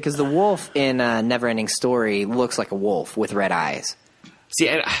to do with it? Because the wolf in Neverending Story looks like a wolf with red eyes. See,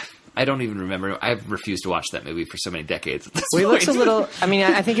 I don't even remember. I've refused to watch that movie for so many decades at this Well, he point. looks a little... I mean,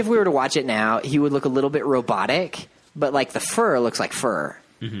 I think if we were to watch it now, he would look a little bit robotic, but like the fur looks like fur.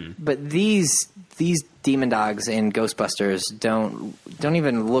 Mm-hmm. But these demon dogs in Ghostbusters don't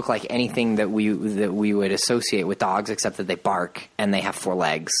even look like anything that we would associate with dogs, except that they bark and they have 4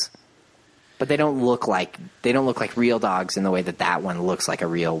 legs. But they don't look like real dogs in the way that one looks like a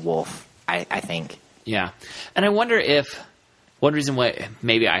real wolf, I think. Yeah. And I wonder if one reason why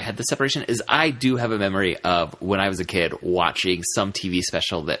maybe I had the separation is I do have a memory of when I was a kid watching some TV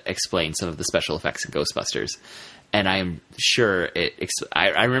special that explained some of the special effects in Ghostbusters. And I am sure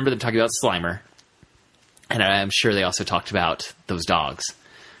I remember them talking about Slimer. And I'm sure they also talked about those dogs.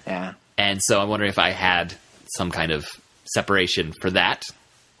 Yeah. And so I'm wondering if I had some kind of separation for that,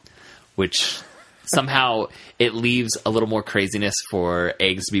 which somehow it leaves a little more craziness for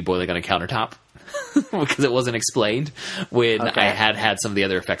eggs to be boiling on a countertop because it wasn't explained when I had some of the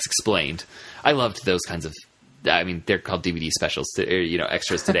other effects explained. I loved those kinds of, I mean, they're called DVD specials,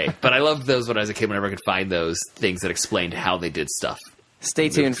 extras today. But I loved those when I was a kid whenever I could find those things that explained how they did stuff. Stay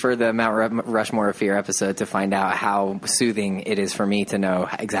tuned for the Mount Rushmore of Fear episode to find out how soothing it is for me to know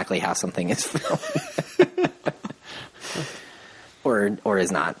exactly how something is filmed. or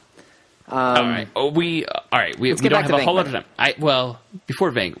is not. All right. We don't have a whole lot of time.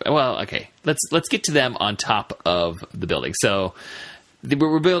 Before Vank. Well, okay. Let's get to them on top of the building. So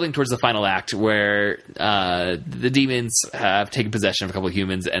we're building towards the final act where the demons have taken possession of a couple of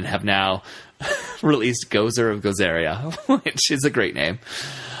humans and have now released Gozer of Gozaria, which is a great name.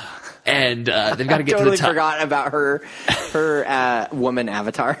 And they've got to get to the top. I totally forgot about her woman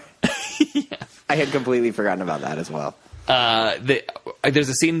avatar. Yeah. I had completely forgotten about that as well. There's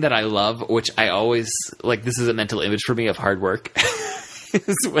a scene that I love, which I always like. This is a mental image for me of hard work.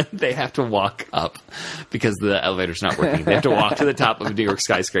 Is when they have to walk up because the elevator's not working. They have to walk to the top of a New York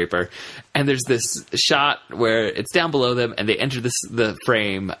skyscraper, and there's this shot where it's down below them, and they enter the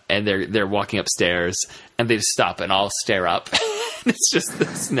frame, and they're walking upstairs, and they just stop and all stare up. And it's just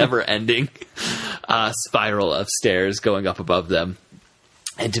this never-ending spiral of stairs going up above them.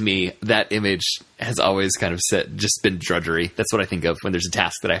 And to me, that image has always kind of just been drudgery. That's what I think of when there's a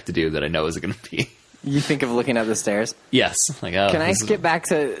task that I have to do that I know isn't going to be. You think of looking up the stairs? Yes. Can I skip back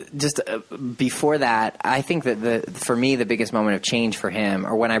to just before that? I think that for me, the biggest moment of change for him,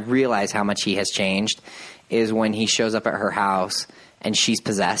 or when I realize how much he has changed, is when he shows up at her house and she's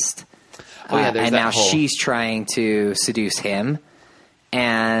possessed. And now she's trying to seduce him.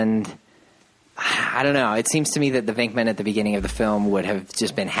 And I don't know. It seems to me that the Venkman at the beginning of the film would have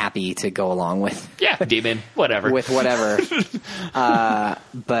just been happy to go along with. Yeah, demon, whatever. With whatever.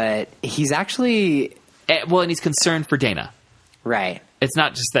 But he's actually... and he's concerned for Dana. Right. It's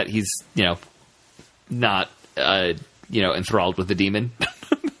not just that he's, not, enthralled with the demon.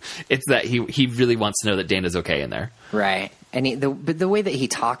 It's that he really wants to know that Dana's okay in there. Right. And but the way that he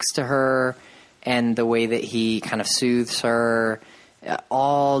talks to her and the way that he kind of soothes her...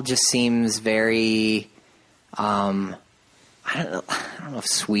 all just seems very, I don't know if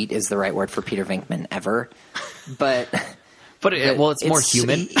sweet is the right word for Peter Venkman ever, but it's more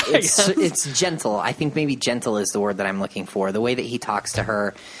human. It's gentle. I think maybe gentle is the word that I'm looking for. The way that he talks to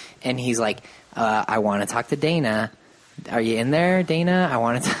her, and he's like, "I want to talk to Dana. Are you in there, Dana? I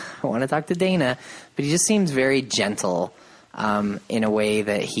want to talk to Dana." But he just seems very gentle. In a way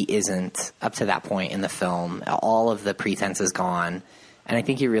that he isn't up to that point in the film. All of the pretense is gone, and I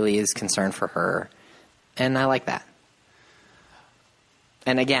think he really is concerned for her, and I like that.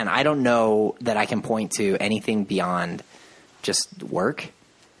 And again, I don't know that I can point to anything beyond just work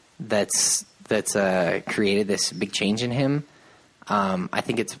that's created this big change in him. I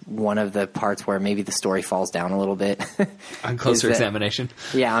think it's one of the parts where maybe the story falls down a little bit. On closer examination.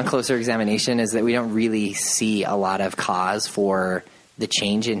 Yeah, on closer examination is that we don't really see a lot of cause for the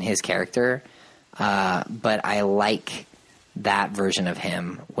change in his character. But I like that version of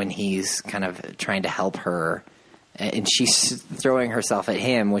him when he's kind of trying to help her and she's throwing herself at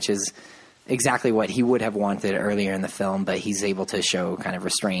him, which is exactly what he would have wanted earlier in the film, but he's able to show kind of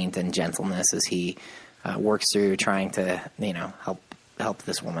restraint and gentleness as he works through trying to, help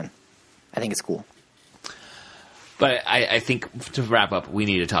this woman. I think it's cool. But I think to wrap up, we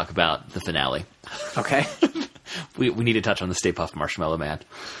need to talk about the finale. Okay. we need to touch on the Stay Puft Marshmallow Man.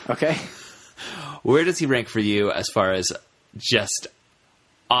 Okay. Where does he rank for you as far as just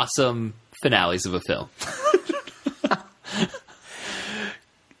awesome finales of a film?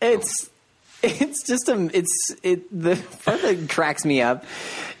 It's just the part that cracks me up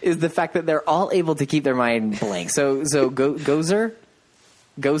is the fact that they're all able to keep their mind blank. So Gozer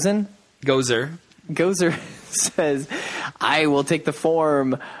says, "I will take the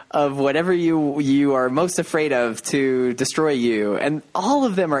form of whatever you are most afraid of to destroy you," and all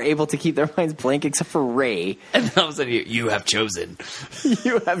of them are able to keep their minds blank except for Ray. And then all of a sudden, you have chosen.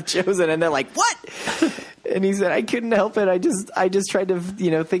 You have chosen, and they're like, "What?" And he said, "I couldn't help it. I just tried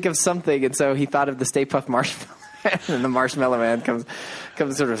to think of something," and so he thought of the Stay Puft Marshmallow Man, and the Marshmallow Man comes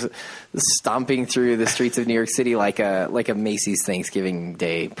sort of stomping through the streets of New York City like a Macy's Thanksgiving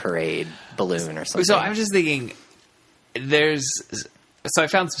Day parade balloon or something. So I was just thinking, so I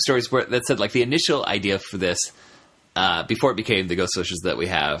found some stories that said like the initial idea for this, before it became the Ghostbusters that we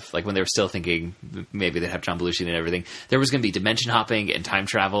have, like when they were still thinking maybe they'd have John Belushi and everything, there was going to be dimension hopping and time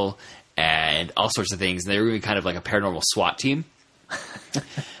travel and all sorts of things, and they were going to be kind of like a paranormal SWAT team.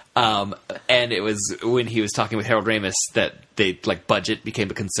 And it was when he was talking with Harold Ramis that budget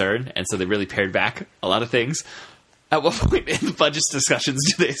became a concern, and so they really pared back a lot of things. At what point in the budget discussions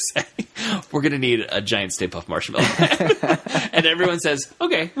do they say, we're going to need a giant Stay Puft Marshmallow? And everyone says,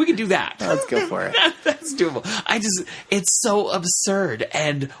 okay, we can do that. Let's go for it. That's doable. It's so absurd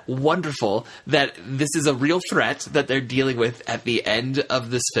and wonderful that this is a real threat that they're dealing with at the end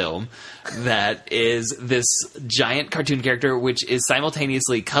of this film. That is this giant cartoon character, which is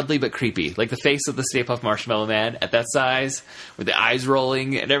simultaneously cuddly but creepy. Like the face of the Stay Puft Marshmallow Man at that size, with the eyes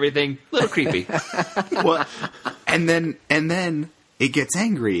rolling and everything. A little creepy. Well, and then it gets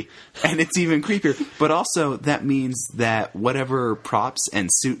angry, and it's even creepier. But also, that means that whatever props and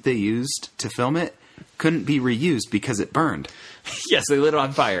suit they used to film it couldn't be reused because it burned. Yes, they lit it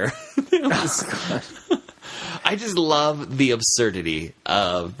on fire. I just love the absurdity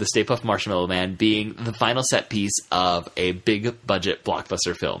of the Stay Puft Marshmallow Man being the final set piece of a big budget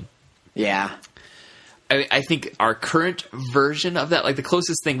blockbuster film. Yeah. I think our current version of that, like the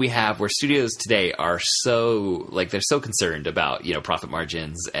closest thing we have where studios today are so, like, they're so concerned about, profit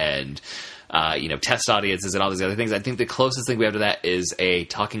margins and, test audiences and all these other things. I think the closest thing we have to that is a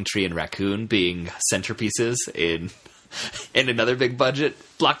talking tree and raccoon being centerpieces in another big budget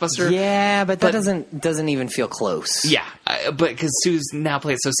blockbuster. Yeah, but that doesn't even feel close. Yeah, but because Sue's now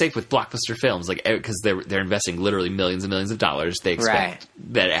playing it so safe with blockbuster films, like because they're investing literally millions and millions of dollars, they expect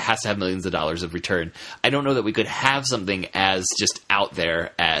that it has to have millions of dollars of return. I don't know that we could have something as just out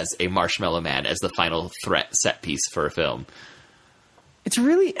there as a Marshmallow Man as the final threat set piece for a film. It's a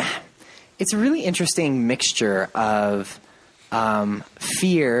really interesting mixture of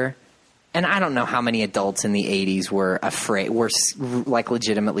fear. And I don't know how many adults in the 80s were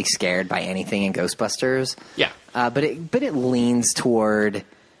legitimately scared by anything in Ghostbusters. Yeah. But it leans toward,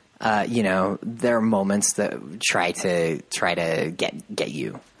 there are moments that try to get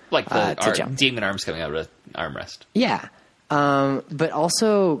you. Like the jump. demon arms coming out of an armrest. Yeah. But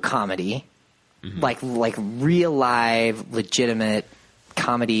also comedy. Mm-hmm. Like real live, legitimate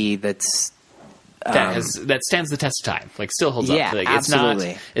comedy that stands the test of time. Like, still holds up. Like,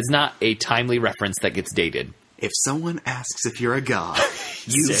 absolutely. It's not a timely reference that gets dated. If someone asks if you're a god,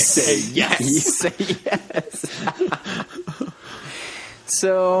 you say yes. You say yes.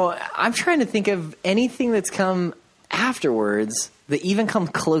 So I'm trying to think of anything that's come afterwards that even come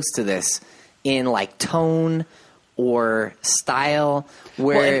close to this in like tone or style,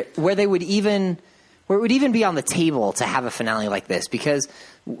 where it would even be on the table to have a finale like this, because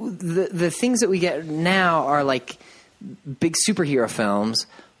the things that we get now are like big superhero films,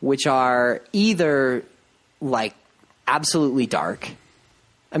 which are either like absolutely dark.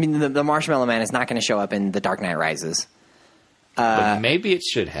 I mean, the Marshmallow Man is not going to show up in The Dark Knight Rises. But maybe it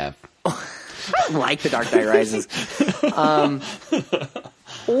should have. Like The Dark Knight Rises.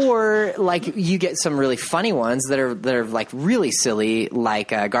 Or like you get some really funny ones that are like really silly, like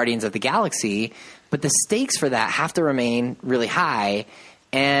Guardians of the Galaxy, but the stakes for that have to remain really high.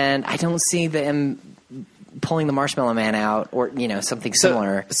 And I don't see them pulling the Marshmallow Man out, or something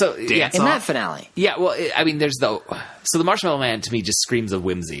similar. So yeah, in that finale. Yeah, well, I mean, the Marshmallow Man to me just screams of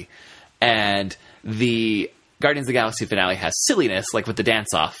whimsy, and the Guardians of the Galaxy finale has silliness, like with the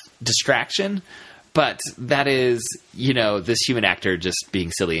dance-off distraction, but that is this human actor just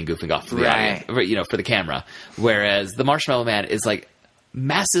being silly and goofing off for the audience, for the camera. Whereas the Marshmallow Man is like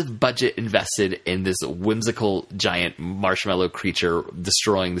massive budget invested in this whimsical giant marshmallow creature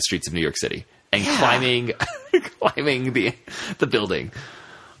destroying the streets of New York City and climbing the building.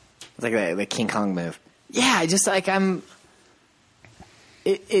 It's like the King Kong move. Yeah, just like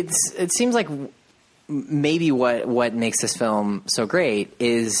it seems like maybe what makes this film so great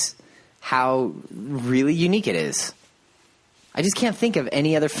is how really unique it is. I just can't think of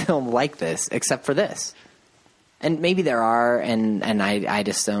any other film like this except for this. And maybe there are, and I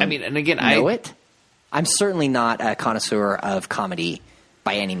just don't. I mean, and again, know it. I'm certainly not a connoisseur of comedy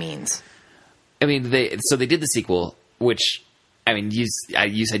by any means. I mean, they did the sequel, which, I mean, you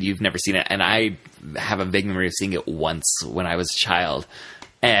said you've never seen it, and I have a vague memory of seeing it once when I was a child.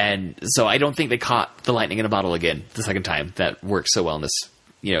 And so I don't think they caught the lightning in a bottle again the second time. That worked so well in this,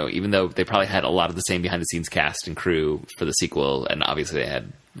 even though they probably had a lot of the same behind-the-scenes cast and crew for the sequel, and obviously they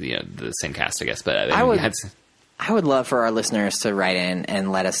had, the same cast, I guess. But I would love for our listeners to write in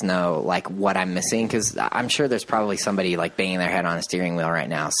and let us know, like, what I'm missing, because I'm sure there's probably somebody, like, banging their head on a steering wheel right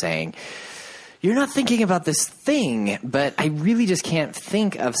now saying, you're not thinking about this thing, but I really just can't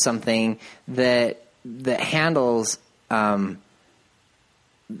think of something that handles,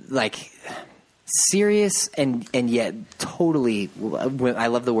 like, serious and yet totally, I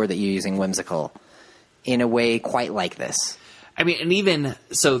love the word that you're using, whimsical, in a way quite like this. I mean, and even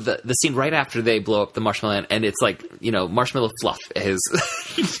so, the scene right after they blow up the marshmallow, and it's like, marshmallow fluff is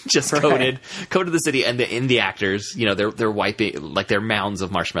just coated the city, and the actors, they're wiping, like, they're mounds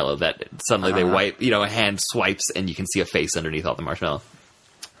of marshmallow that suddenly they wipe, a hand swipes and you can see a face underneath all the marshmallow.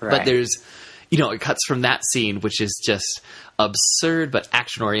 Right. But there's, it cuts from that scene, which is just absurd but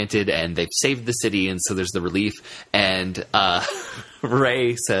action oriented, and they've saved the city, and so there's the relief, and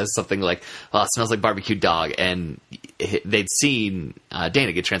Ray says something like, "Well, it smells like barbecued dog," and they'd seen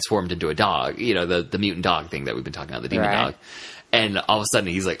Dana get transformed into a dog, the mutant dog thing that we've been talking about, the demon dog, and all of a sudden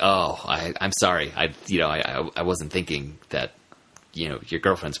he's like, "Oh, I'm sorry, I wasn't thinking that, your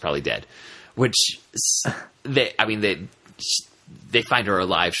girlfriend's probably dead," which they find her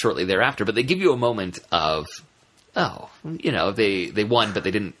alive shortly thereafter, but they give you a moment of, they won, but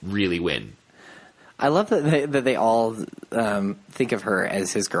they didn't really win. I love that they all think of her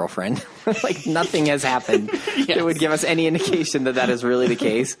as his girlfriend. Like, nothing has happened that would give us any indication that is really the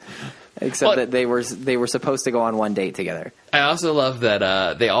case, except that they were supposed to go on one date together. I also love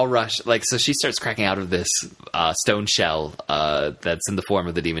that they all rush. Like, so she starts cracking out of this stone shell that's in the form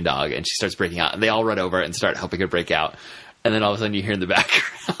of the demon dog, and she starts breaking out, and they all run over and start helping her break out. And then all of a sudden you hear in the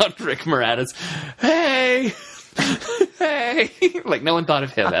background Rick Moranis, "Hey! Hey!" Like, no one thought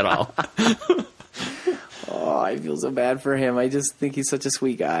of him at all. Oh, I feel so bad for him. I just think he's such a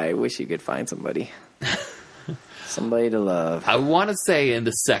sweet guy. I wish he could find somebody. Somebody to love. I want to say in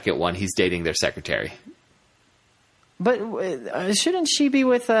the second one he's dating their secretary. But shouldn't she be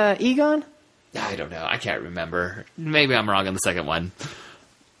with Egon? I don't know. I can't remember. Maybe I'm wrong on the second one.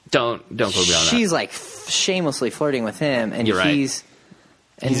 Don't go beyond that. She's like shamelessly flirting with him, and you're right. He's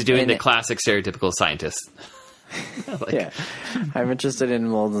doing the classic stereotypical scientist. Yeah, I'm interested in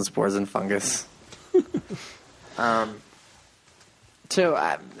molds and spores and fungus. So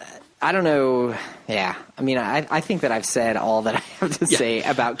I don't know. Yeah, I mean, I think that I've said all that I have to say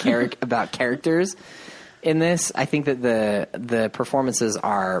about characters in this. I think that the performances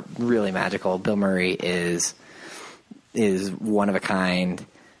are really magical. Bill Murray is one of a kind.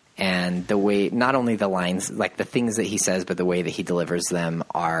 And the way, not only the lines, like the things that he says, but the way that he delivers them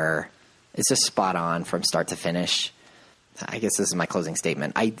it's just spot on from start to finish. I guess this is my closing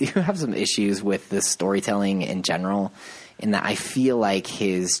statement. I do have some issues with the storytelling in general, in that I feel like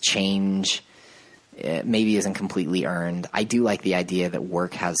his change maybe isn't completely earned. I do like the idea that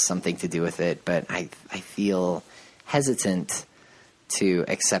work has something to do with it, but I feel hesitant to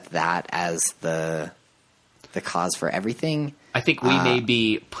accept that as the cause for everything. I think we may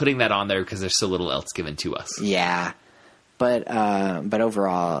be putting that on there because there's so little else given to us. Yeah, but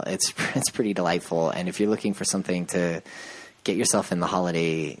overall, it's pretty delightful. And if you're looking for something to get yourself in the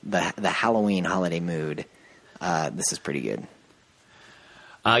Halloween holiday mood, this is pretty good.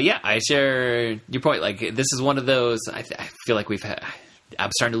 Yeah, I share your point. Like, this is one of those. I feel like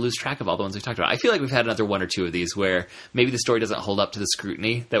I'm starting to lose track of all the ones we've talked about. I feel like we've had another one or two of these where maybe the story doesn't hold up to the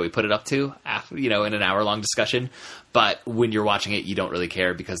scrutiny that we put it up to, in an hour-long discussion. But when you're watching it, you don't really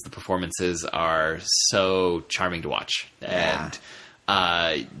care because the performances are so charming to watch. Yeah.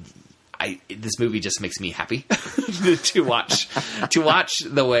 And this movie just makes me happy to watch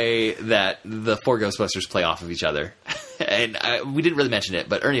the way that the four Ghostbusters play off of each other. And we didn't really mention it,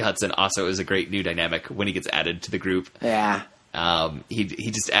 but Ernie Hudson also is a great new dynamic when he gets added to the group. Yeah.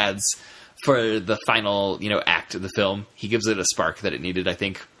 He just adds for the final, act of the film. He gives it a spark that it needed, I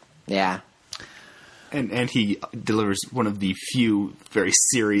think. Yeah. And he delivers one of the few very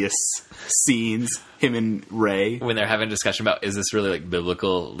serious scenes, him and Ray. When they're having a discussion about, is this really, like,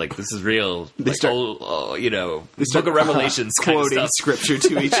 biblical? Like, this is real. They start, Book of Revelations kind of quoting stuff. scripture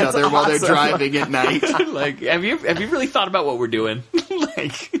to each other while they're driving at night. Like, have you really thought about what we're doing?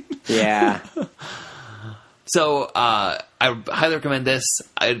 Yeah. So, I highly recommend this.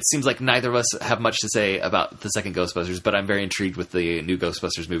 It seems like neither of us have much to say about the second Ghostbusters, but I'm very intrigued with the new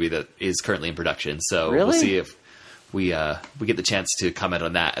Ghostbusters movie that is currently in production. So Really? we'll see if we get the chance to comment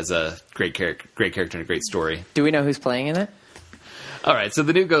on that as a great character and a great story. Do we know who's playing in it? All right, so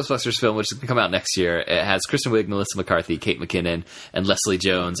the new Ghostbusters film, which is going to come out next year, it has Kristen Wiig, Melissa McCarthy, Kate McKinnon, and Leslie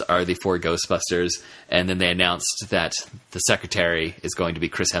Jones are the 4 Ghostbusters. And then they announced that the secretary is going to be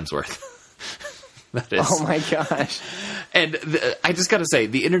Chris Hemsworth. That is. Oh my gosh. And I just got to say,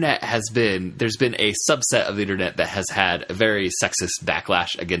 the internet there's been a subset of the internet that has had a very sexist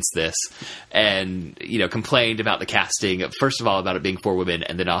backlash against this and, complained about the casting, first of all, about it being 4 women,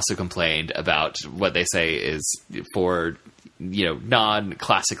 and then also complained about what they say is for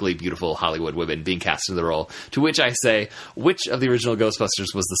non-classically beautiful Hollywood women being cast in the role. To which I say, which of the original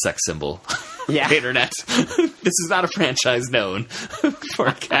Ghostbusters was the sex symbol? Yeah. The internet. This is not a franchise known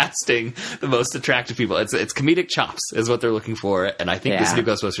for casting the most attractive people. It's comedic chops is what they're looking for, and I think this new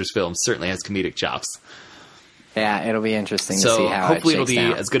Ghostbusters film certainly has comedic chops. Yeah, it'll be interesting to So see how hopefully it it'll shakes be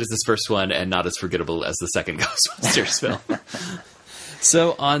down. as good as this first one and not as forgettable as the second Ghostbusters film.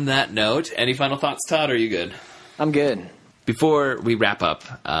 So on that note, any final thoughts, Todd? Or are you good? I'm good. Before we wrap up,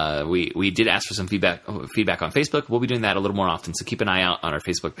 we did ask for some feedback on Facebook. We'll be doing that a little more often, so keep an eye out on our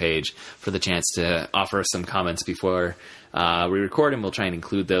Facebook page for the chance to offer some comments before we record, and we'll try and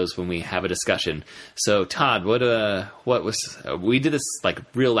include those when we have a discussion. So, Todd, what was we did this like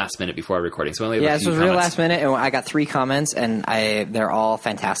real last minute before our recording, so we only have a This few was comments. real last minute, and I got 3 comments, and they're all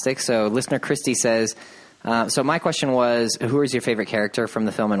fantastic. So, listener Christy says, so my question was, who is your favorite character from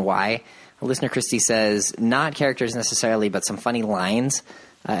the film and why? Listener Christy says, not characters necessarily, but some funny lines.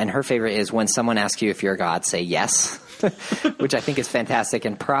 And her favorite is when someone asks you if you're a god, say yes, which I think is fantastic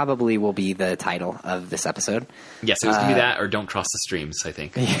and probably will be the title of this episode. Yes, it was going to be that or Don't Cross the Streams, I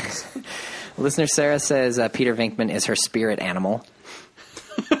think. Listener Sarah says Peter Venkman is her spirit animal.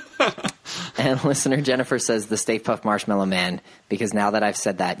 And listener Jennifer says the Stay Puft Marshmallow Man, because now that I've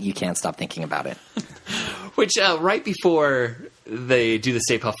said that, you can't stop thinking about it. Which, right before they do the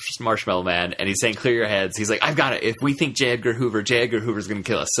Stay Puft Marshmallow Man, and he's saying, clear your heads, he's like, I've got it. If we think J. Edgar Hoover's going to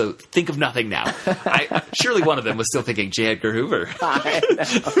kill us. So think of nothing now. Surely one of them was still thinking J. Edgar Hoover.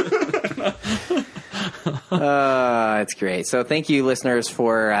 I know. It's great. So thank you, listeners,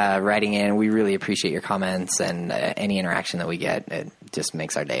 for writing in. We really appreciate your comments and any interaction that we get. It just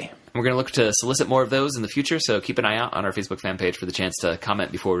makes our day. We're going to look to solicit more of those in the future, so keep an eye out on our Facebook fan page for the chance to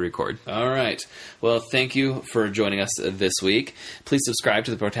comment before we record. All right. Well, thank you for joining us this week. Please subscribe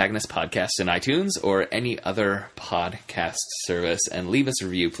to the Protagonist Podcast in iTunes or any other podcast service, and leave us a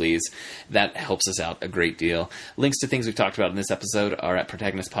review, please. That helps us out a great deal. Links to things we've talked about in this episode are at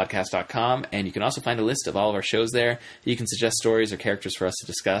protagonistpodcast.com, and you can also find a list of all of our shows there. You can suggest stories or characters for us to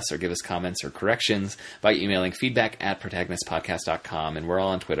discuss or give us comments or corrections by emailing feedback@protagonistpodcast.com, and we're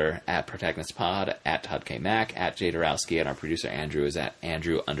all on Twitter at ProtagonistPod, at Todd K. Mack, at Jay Dorowski, and our producer Andrew is at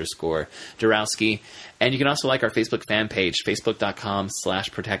Andrew_Dorowski. And you can also like our Facebook fan page,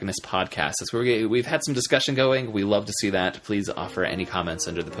 facebook.com/protagonistpodcast. That's where we've had some discussion going. We love to see that. Please offer any comments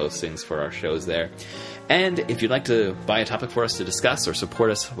under the postings for our shows there. And if you'd like to buy a topic for us to discuss or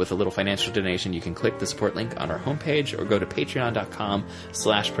support us with a little financial donation, you can click the support link on our homepage or go to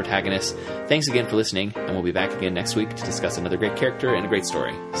patreon.com/protagonist. Thanks again for listening, and we'll be back again next week to discuss another great character and a great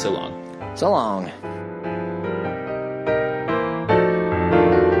story. So long. So long.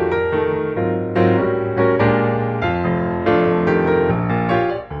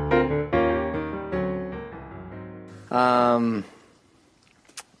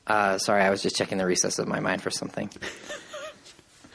 Sorry, I was just checking the recess of my mind for something.